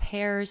artist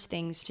pairs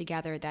things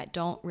together that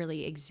don't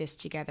really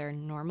exist together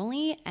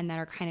normally and that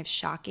are kind of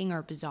shocking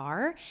or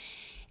bizarre.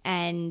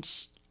 And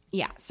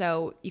yeah,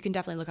 so you can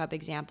definitely look up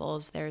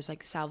examples. There's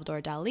like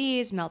Salvador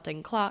Dali's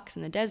Melting Clocks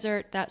in the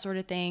Desert, that sort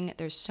of thing.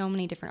 There's so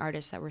many different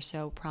artists that were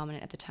so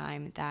prominent at the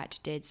time that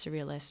did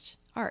surrealist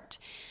art.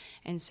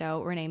 And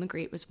so René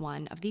Magritte was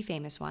one of the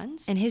famous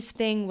ones. And his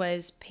thing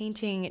was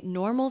painting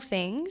normal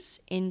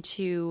things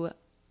into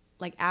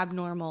like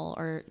abnormal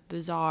or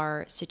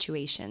bizarre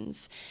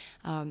situations,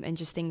 and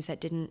just things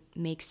that didn't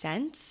make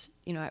sense,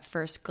 at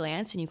first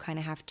glance. And you kind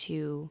of have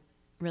to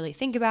really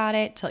think about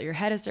it, tilt your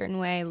head a certain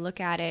way, look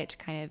at it,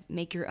 kind of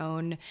make your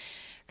own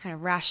kind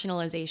of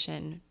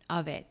rationalization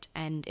of it.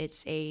 And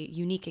it's a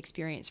unique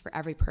experience for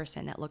every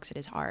person that looks at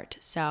his art.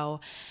 So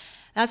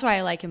that's why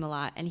I like him a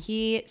lot. And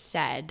he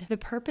said, "The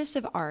purpose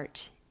of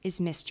art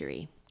is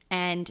mystery."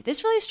 And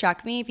this really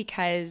struck me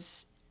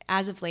because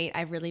as of late,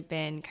 I've really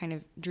been kind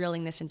of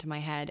drilling this into my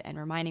head and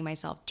reminding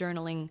myself,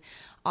 journaling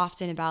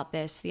often about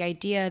this, the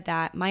idea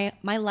that my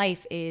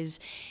life is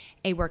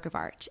a work of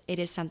art. It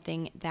is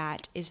something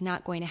that is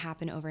not going to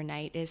happen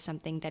overnight. It is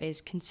something that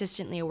is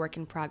consistently a work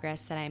in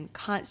progress that I'm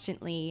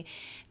constantly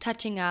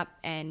touching up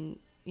and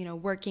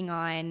working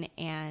on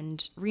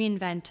and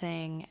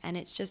reinventing. And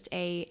it's just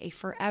a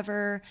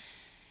forever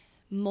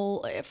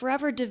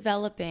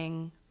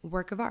developing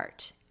work of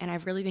art. And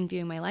I've really been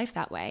viewing my life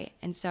that way.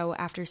 And so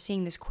after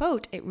seeing this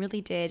quote, it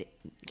really did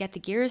get the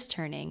gears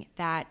turning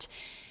that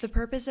the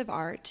purpose of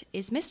art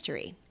is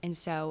mystery. And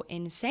so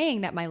in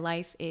saying that my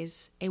life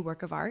is a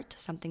work of art,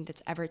 something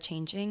that's ever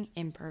changing,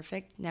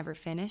 imperfect, never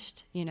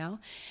finished,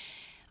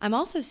 I'm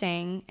also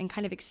saying and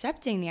kind of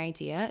accepting the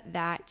idea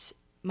that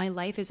my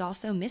life is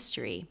also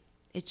mystery.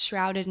 It's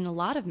shrouded in a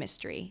lot of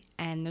mystery.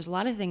 And there's a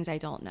lot of things I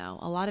don't know,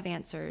 a lot of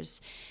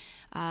answers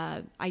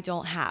I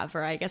don't have,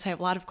 or I guess I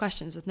have a lot of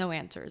questions with no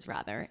answers,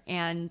 rather.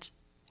 And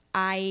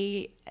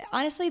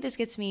honestly, this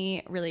gets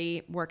me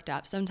really worked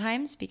up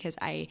sometimes because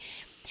I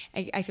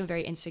feel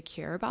very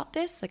insecure about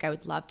this. Like I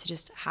would love to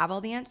just have all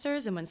the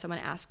answers. And when someone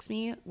asks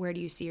me, where do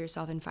you see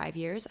yourself in 5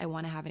 years? I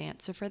want to have an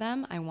answer for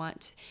them.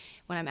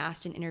 When I'm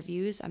asked in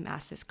interviews, I'm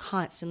asked this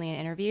constantly in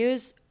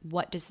interviews,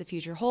 what does the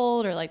future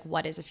hold? Or like,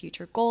 what is a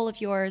future goal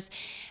of yours?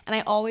 And I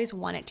always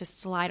want it to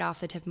slide off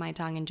the tip of my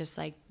tongue and just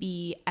like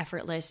be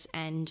effortless,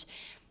 and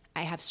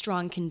I have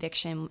strong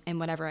conviction in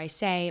whatever I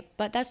say,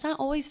 but that's not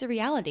always the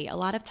reality. A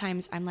lot of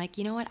times I'm like,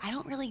 you know what? I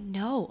don't really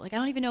know. Like, I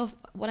don't even know if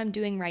what I'm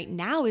doing right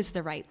now is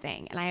the right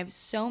thing. And I have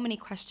so many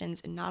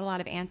questions and not a lot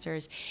of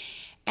answers.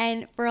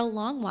 And for a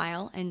long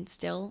while, and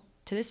still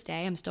to this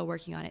day, I'm still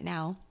working on it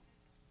now,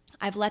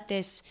 I've let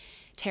this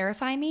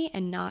terrify me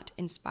and not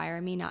inspire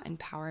me, not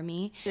empower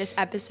me. This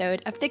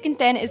episode of Thick and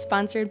Thin is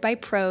sponsored by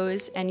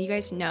Prose, and you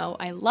guys know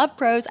I love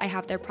Prose. I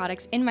have their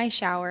products in my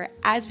shower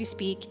as we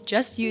speak.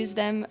 Just used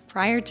them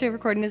prior to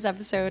recording this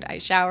episode. I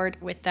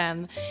showered with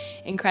them.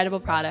 Incredible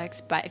products.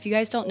 But if you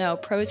guys don't know,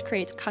 Prose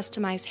creates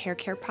customized hair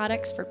care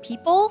products for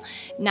people,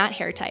 not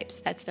hair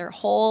types. That's their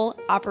whole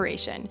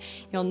operation.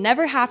 You'll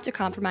never have to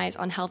compromise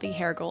on healthy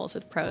hair goals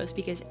with Prose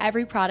because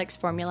every product's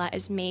formula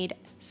is made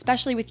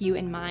especially with you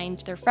in mind.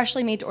 Their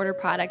freshly made to order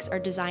products are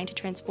designed to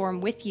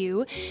transform with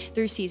you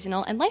through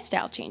seasonal and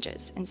lifestyle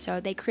changes. And so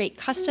they create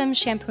custom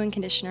shampoo and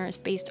conditioners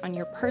based on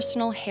your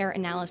personal hair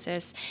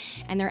analysis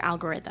and their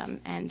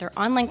algorithm. And their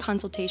online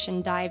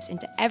consultation dives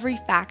into every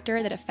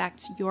factor that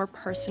affects your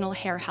personal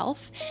hair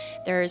health.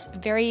 There's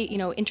very,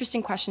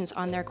 interesting questions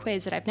on their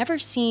quiz that I've never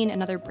seen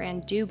another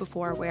brand do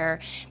before, where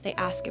they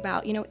ask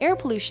about, air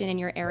pollution in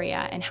your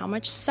area and how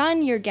much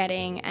sun you're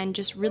getting, and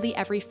just really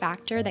every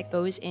factor that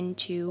goes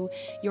into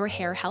your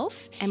hair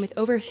health. And with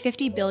over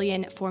 50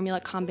 billion formula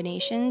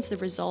combinations, the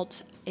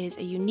result is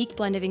a unique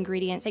blend of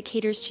ingredients that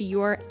caters to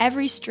your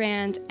every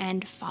strand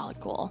and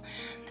follicle.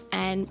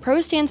 And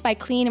Prose stands by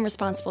clean and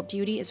responsible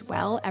beauty as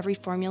well. Every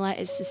formula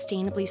is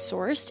sustainably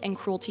sourced and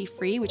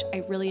cruelty-free, which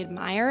I really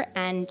admire,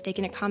 and they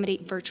can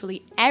accommodate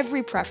virtually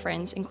every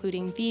preference,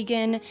 including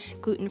vegan,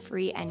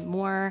 gluten-free, and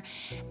more.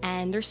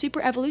 And they're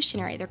super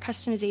evolutionary. Their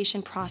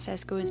customization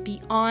process goes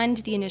beyond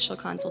the initial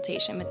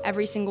consultation. With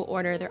every single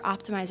order, they're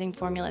optimizing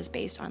formulas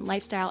based on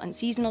lifestyle and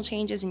seasonal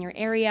changes in your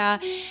area,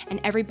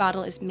 and every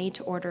bottle is made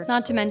to order.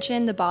 Not to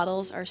mention, the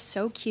bottles are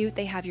so cute.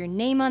 They have your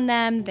name on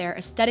them. They're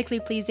aesthetically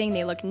pleasing.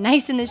 They look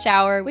nice in the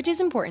shower, which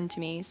is important to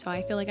me, so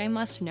I feel like I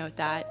must note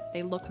that.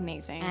 They look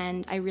amazing,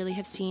 and I really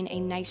have seen a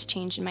nice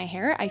change in my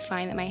hair. I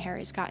find that my hair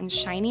has gotten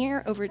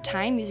shinier over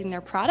time using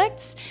their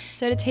products.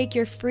 So to take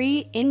your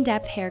free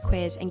in-depth hair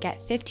quiz and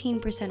get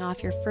 15%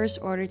 off your first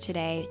order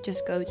today,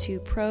 just go to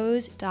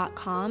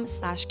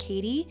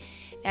prose.com/Katie.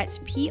 That's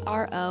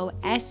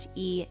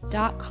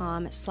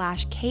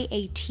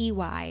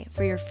prose.com/KATY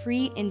for your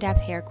free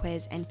in-depth hair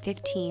quiz and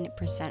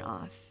 15%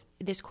 off.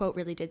 This quote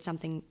really did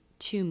something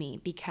to me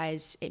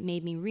because it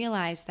made me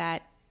realize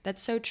that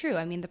that's so true.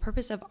 I mean, the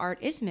purpose of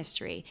art is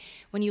mystery.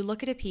 When you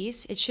look at a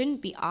piece, it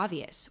shouldn't be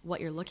obvious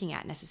what you're looking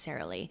at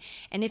necessarily.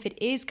 And if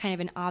it is kind of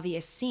an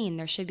obvious scene,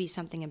 there should be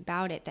something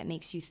about it that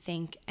makes you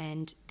think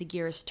and the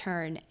gears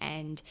turn,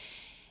 and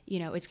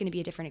it's going to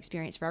be a different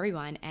experience for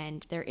everyone.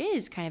 And there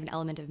is kind of an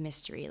element of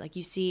mystery. Like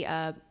you see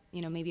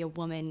maybe a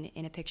woman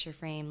in a picture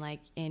frame,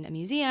 like in a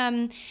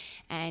museum,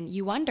 and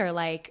you wonder,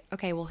 like,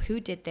 okay, well, who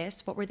did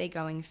this? What were they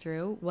going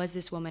through? Was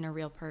this woman a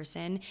real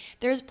person?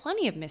 There's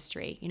plenty of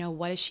mystery.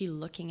 What is she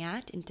looking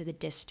at into the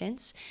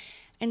distance?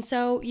 And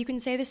so you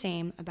can say the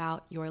same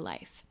about your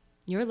life.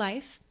 Your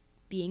life,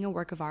 being a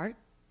work of art,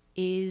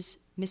 is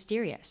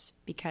mysterious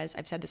because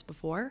I've said this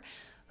before.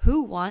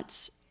 Who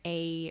wants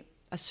a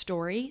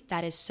story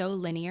that is so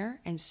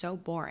linear and so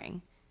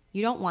boring?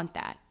 You don't want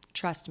that.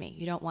 Trust me,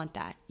 you don't want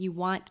that. You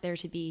want there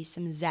to be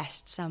some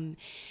zest, some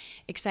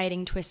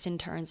exciting twists and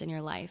turns in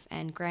your life.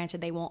 And granted,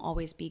 they won't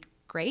always be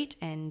great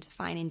and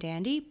fine and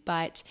dandy,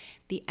 but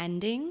the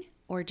ending,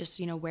 or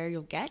just, where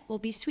you'll get, will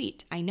be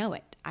sweet. I know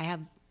it. I have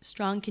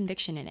strong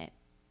conviction in it.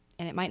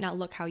 And it might not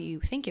look how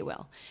you think it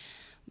will.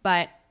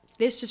 But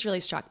this just really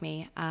struck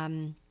me.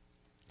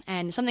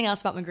 And something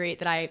else about Magritte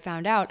that I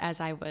found out as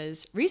I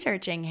was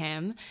researching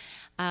him,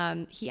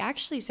 he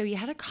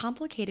had a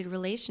complicated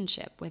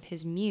relationship with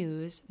his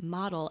muse,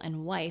 model,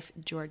 and wife,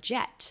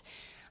 Georgette.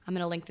 I'm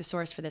going to link the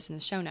source for this in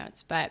the show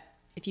notes, but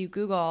if you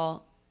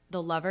Google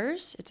The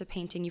Lovers, it's a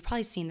painting, you've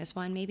probably seen this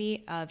one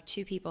maybe, of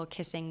two people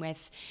kissing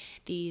with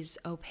these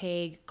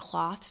opaque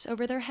cloths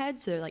over their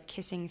heads, so they're like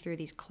kissing through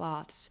these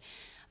cloths.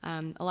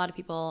 A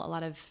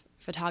lot of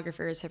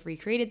photographers have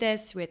recreated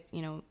this with,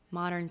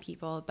 modern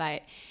people,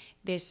 but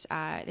this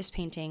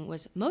painting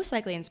was most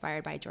likely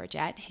inspired by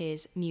Georgette,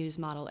 his muse,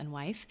 model, and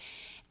wife.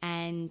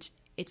 And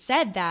it's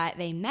said that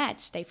they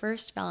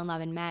first fell in love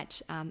and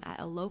met at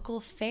a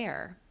local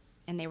fair,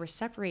 and they were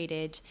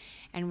separated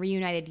and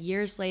reunited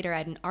years later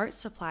at an art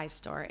supply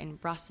store in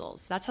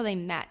Brussels. That's how they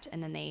met,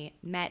 and then they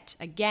met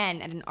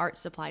again at an art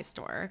supply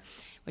store,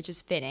 which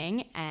is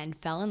fitting, and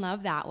fell in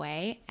love that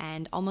way.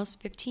 And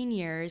almost 15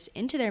 years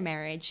into their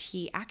marriage,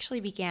 he actually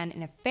began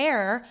an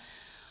affair,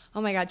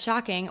 oh my God,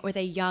 shocking, with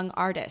a young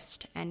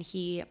artist. And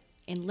he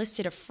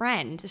enlisted a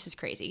friend, this is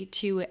crazy,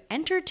 to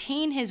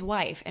entertain his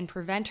wife and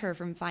prevent her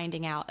from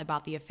finding out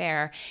about the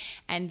affair.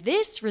 And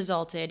this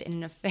resulted in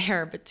an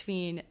affair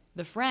between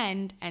the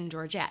friend and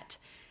Georgette.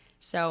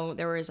 So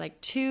there was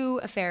like two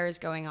affairs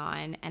going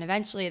on, and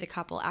eventually the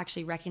couple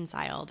actually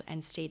reconciled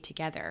and stayed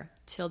together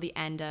till the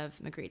end of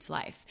Magritte's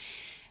life.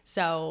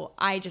 So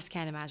I just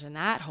can't imagine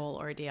that whole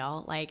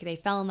ordeal. Like, they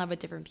fell in love with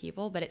different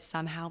people, but it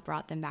somehow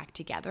brought them back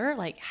together.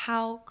 Like,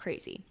 how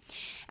crazy.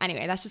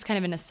 Anyway, that's just kind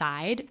of an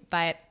aside,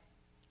 but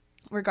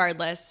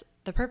regardless,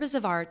 the purpose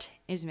of art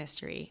is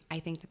mystery. I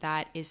think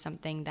that is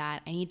something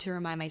that I need to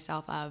remind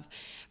myself of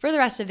for the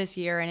rest of this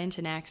year and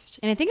into next.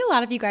 And I think a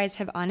lot of you guys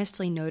have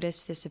honestly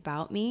noticed this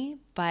about me,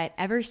 but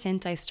ever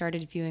since I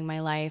started viewing my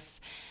life,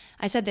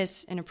 I said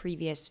this in a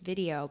previous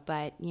video,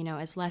 but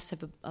as less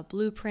of a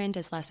blueprint,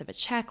 as less of a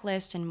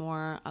checklist, and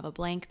more of a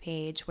blank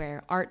page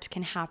where art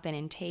can happen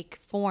and take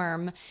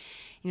form,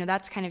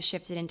 that's kind of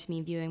shifted into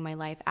me viewing my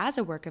life as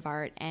a work of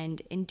art.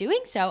 And in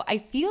doing so, I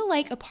feel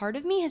like a part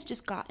of me has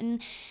just gotten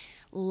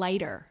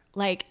lighter.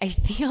 Like I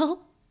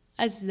feel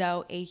as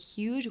though a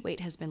huge weight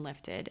has been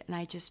lifted, and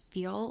I just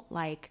feel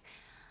like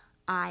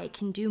I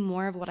can do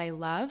more of what I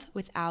love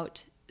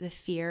without the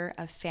fear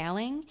of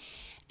failing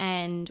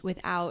and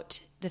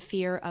without the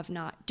fear of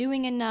not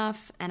doing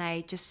enough. And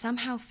I just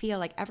somehow feel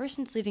like ever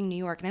since leaving New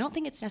York, and I don't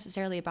think it's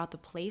necessarily about the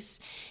place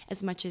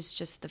as much as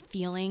just the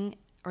feeling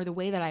or the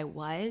way that I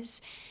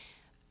was,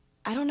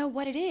 I don't know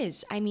what it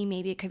is. I mean,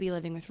 maybe it could be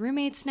living with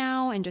roommates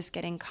now and just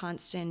getting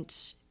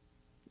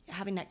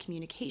having that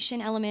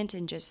communication element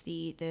and just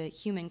the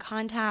human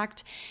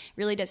contact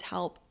really does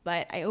help.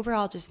 But I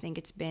overall just think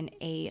it's been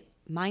a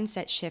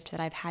mindset shift that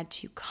I've had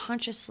to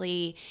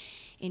consciously,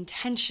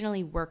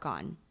 intentionally work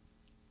on.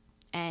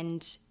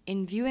 And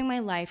in viewing my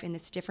life in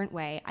this different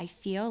way, I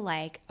feel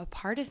like a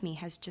part of me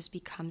has just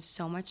become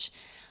so much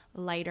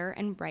lighter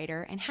and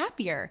brighter and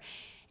happier.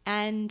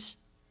 And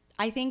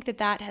I think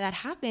that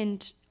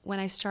happened when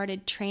I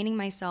started training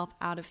myself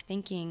out of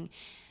thinking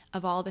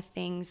of all the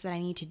things that I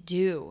need to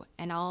do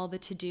and all the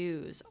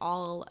to-dos,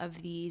 all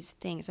of these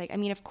things.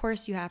 Of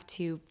course you have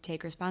to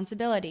take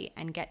responsibility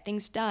and get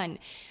things done,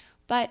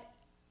 but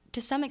to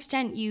some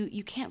extent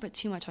you can't put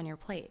too much on your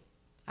plate.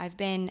 I've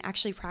been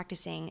actually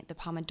practicing the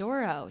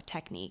Pomodoro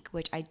technique,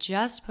 which I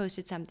just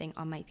posted something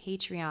on my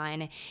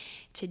Patreon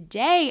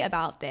today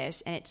about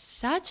this, and it's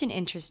such an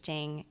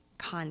interesting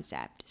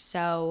concept.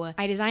 So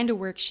I designed a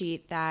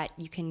worksheet that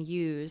you can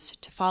use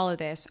to follow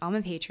this on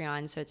my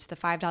Patreon. So it's the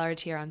 $5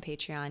 tier on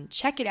Patreon.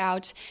 Check it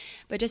out.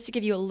 But just to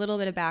give you a little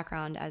bit of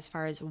background as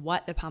far as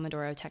what the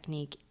Pomodoro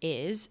technique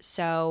is.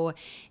 So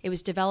it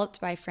was developed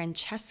by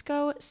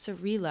Francesco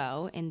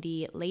Cirillo in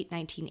the late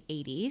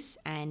 1980s,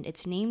 and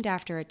it's named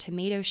after a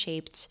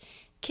tomato-shaped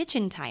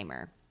kitchen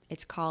timer.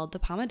 It's called the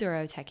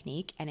Pomodoro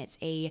technique, and it's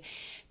a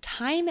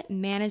time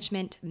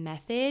management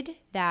method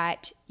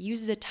that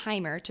uses a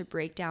timer to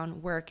break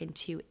down work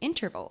into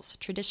intervals,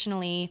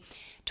 traditionally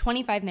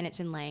 25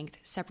 minutes in length,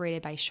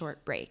 separated by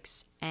short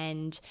breaks.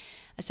 And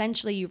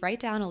essentially, you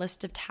write down a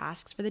list of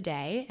tasks for the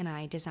day, and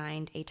I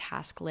designed a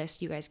task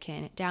list you guys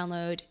can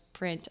download,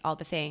 print, all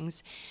the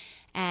things.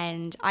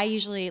 And I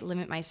usually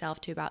limit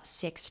myself to about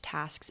 6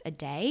 tasks a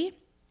day.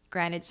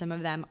 Granted, some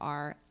of them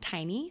are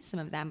tiny, some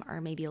of them are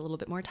maybe a little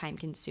bit more time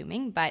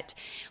consuming, but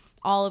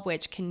all of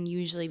which can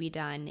usually be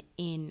done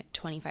in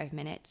 25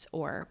 minutes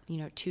or,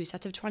 2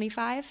 sets of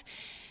 25.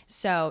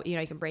 So,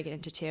 you can break it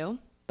into 2,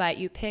 but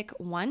you pick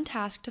one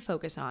task to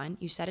focus on.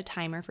 You set a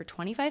timer for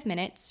 25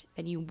 minutes,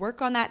 and you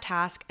work on that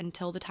task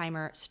until the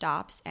timer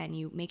stops, and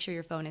you make sure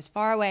your phone is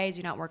far away.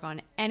 Do not work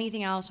on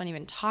anything else. Don't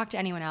even talk to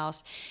anyone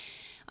else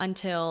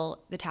until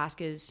the task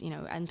is,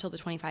 until the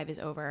 25 is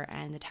over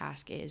and the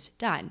task is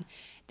done.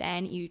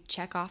 Then you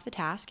check off the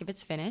task if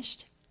it's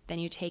finished. Then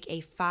you take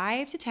a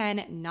 5 to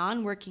 10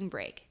 non-working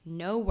break,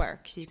 no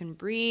work. So you can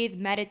breathe,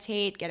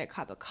 meditate, get a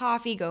cup of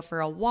coffee, go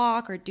for a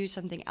walk, or do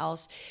something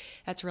else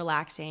that's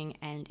relaxing,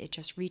 and it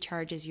just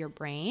recharges your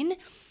brain.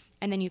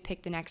 And then you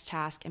pick the next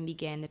task and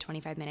begin the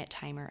 25-minute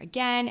timer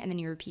again, and then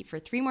you repeat for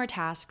 3 more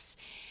tasks.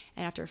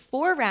 And after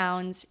 4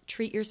 rounds,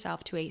 treat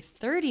yourself to a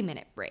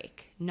 30-minute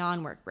break,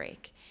 non-work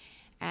break.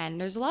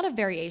 And there's a lot of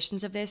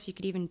variations of this. You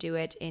could even do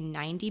it in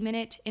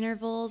 90-minute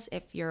intervals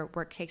if your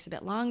work takes a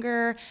bit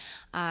longer.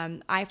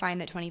 I find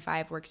that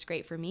 25 works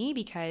great for me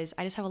because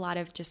I just have a lot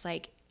of just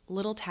like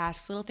little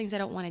tasks, little things I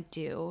don't want to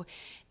do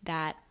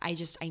that I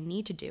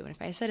need to do. And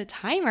if I set a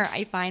timer,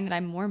 I find that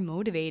I'm more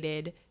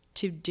motivated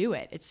to do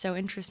it. It's so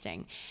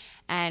interesting.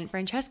 And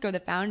Francesco, the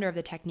founder of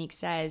the technique,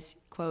 says,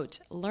 quote,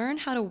 "Learn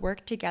how to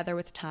work together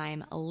with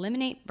time,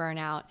 eliminate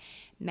burnout,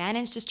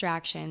 manage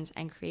distractions,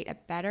 and create a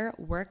better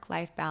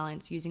work-life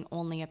balance using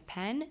only a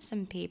pen,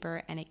 some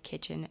paper, and a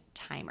kitchen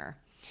timer."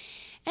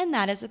 And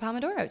that is the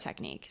Pomodoro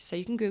technique. So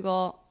you can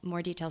Google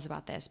more details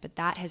about this, but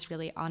that has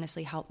really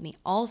honestly helped me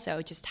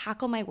also just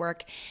tackle my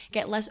work,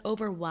 get less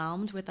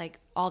overwhelmed with like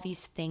all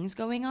these things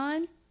going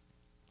on,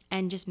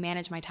 and just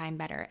manage my time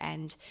better.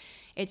 And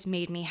it's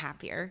made me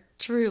happier.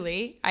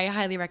 Truly, I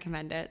highly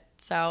recommend it.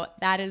 So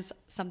that is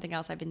something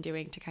else I've been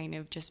doing to kind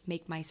of just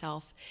make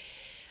myself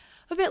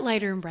a bit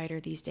lighter and brighter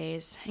these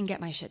days and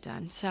get my shit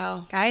done.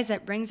 So guys,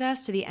 that brings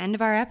us to the end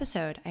of our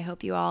episode. I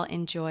hope you all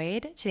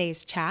enjoyed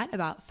today's chat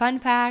about fun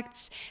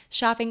facts,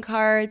 shopping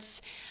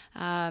carts,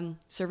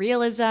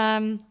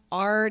 surrealism,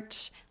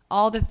 art,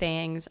 all the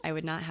things. I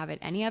would not have it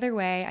any other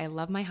way. I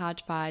love my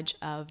hodgepodge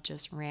of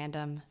just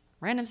random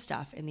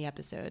stuff in the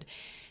episode.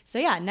 So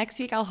yeah, next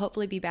week I'll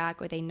hopefully be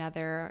back with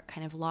another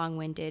kind of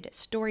long-winded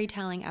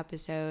storytelling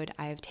episode.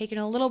 I've taken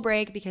a little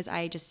break because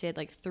I just did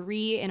like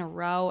 3 in a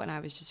row and I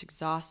was just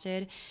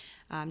exhausted.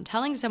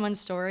 Telling someone's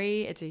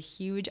story, it's a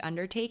huge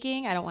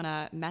undertaking. I don't want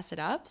to mess it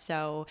up.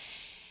 So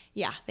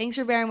yeah, thanks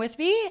for bearing with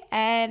me.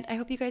 And I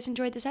hope you guys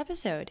enjoyed this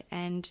episode.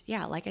 And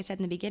yeah, like I said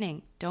in the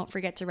beginning, don't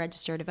forget to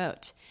register to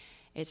vote.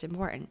 It's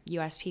important,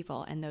 U.S.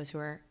 people and those who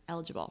are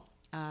eligible.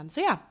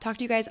 So yeah, talk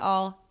to you guys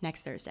all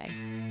next Thursday.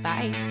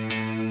 Bye.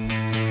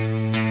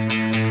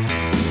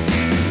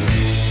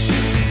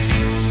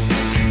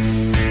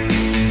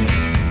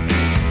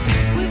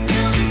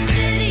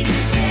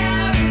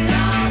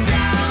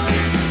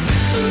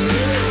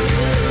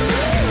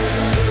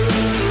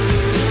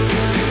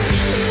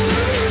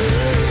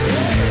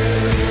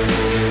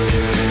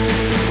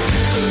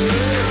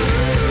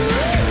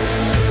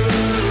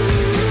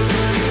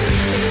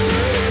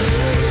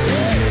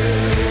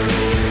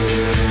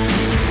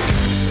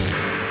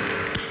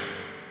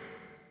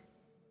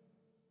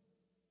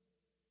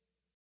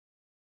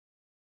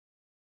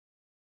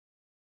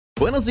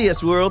 Buenos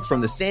dias, world, from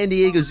the San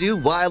Diego Zoo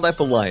Wildlife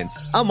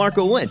Alliance. I'm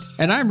Marco Wendt.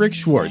 And I'm Rick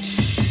Schwartz.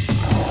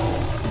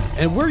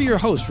 And we're your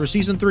hosts for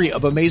Season 3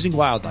 of Amazing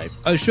Wildlife,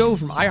 a show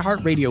from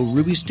iHeartRadio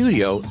Ruby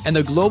Studio and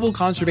the global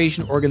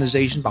conservation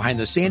organization behind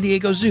the San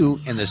Diego Zoo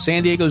and the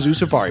San Diego Zoo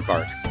Safari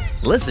Park.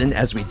 Listen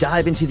as we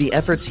dive into the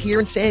efforts here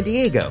in San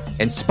Diego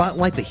and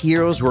spotlight the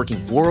heroes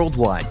working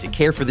worldwide to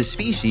care for the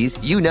species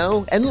you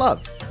know and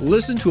love.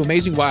 Listen to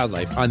Amazing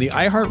Wildlife on the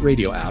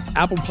iHeartRadio app,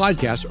 Apple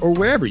Podcasts, or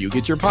wherever you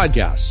get your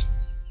podcasts.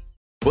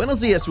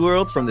 Buenos dias,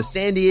 world, from the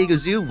San Diego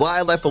Zoo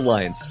Wildlife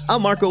Alliance.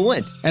 I'm Marco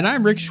Wendt. And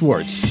I'm Rick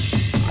Schwartz.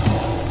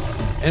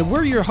 And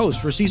we're your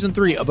hosts for Season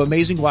 3 of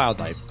Amazing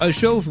Wildlife, a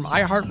show from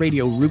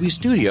iHeartRadio Ruby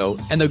Studio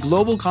and the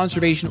global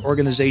conservation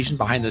organization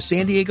behind the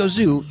San Diego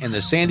Zoo and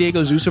the San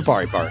Diego Zoo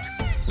Safari Park.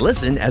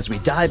 Listen as we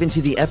dive into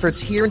the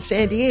efforts here in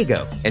San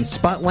Diego and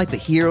spotlight the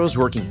heroes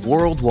working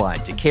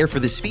worldwide to care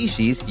for the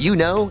species you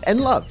know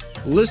and love.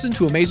 Listen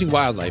to Amazing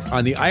Wildlife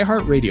on the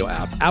iHeartRadio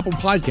app, Apple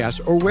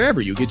Podcasts, or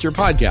wherever you get your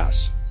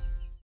podcasts.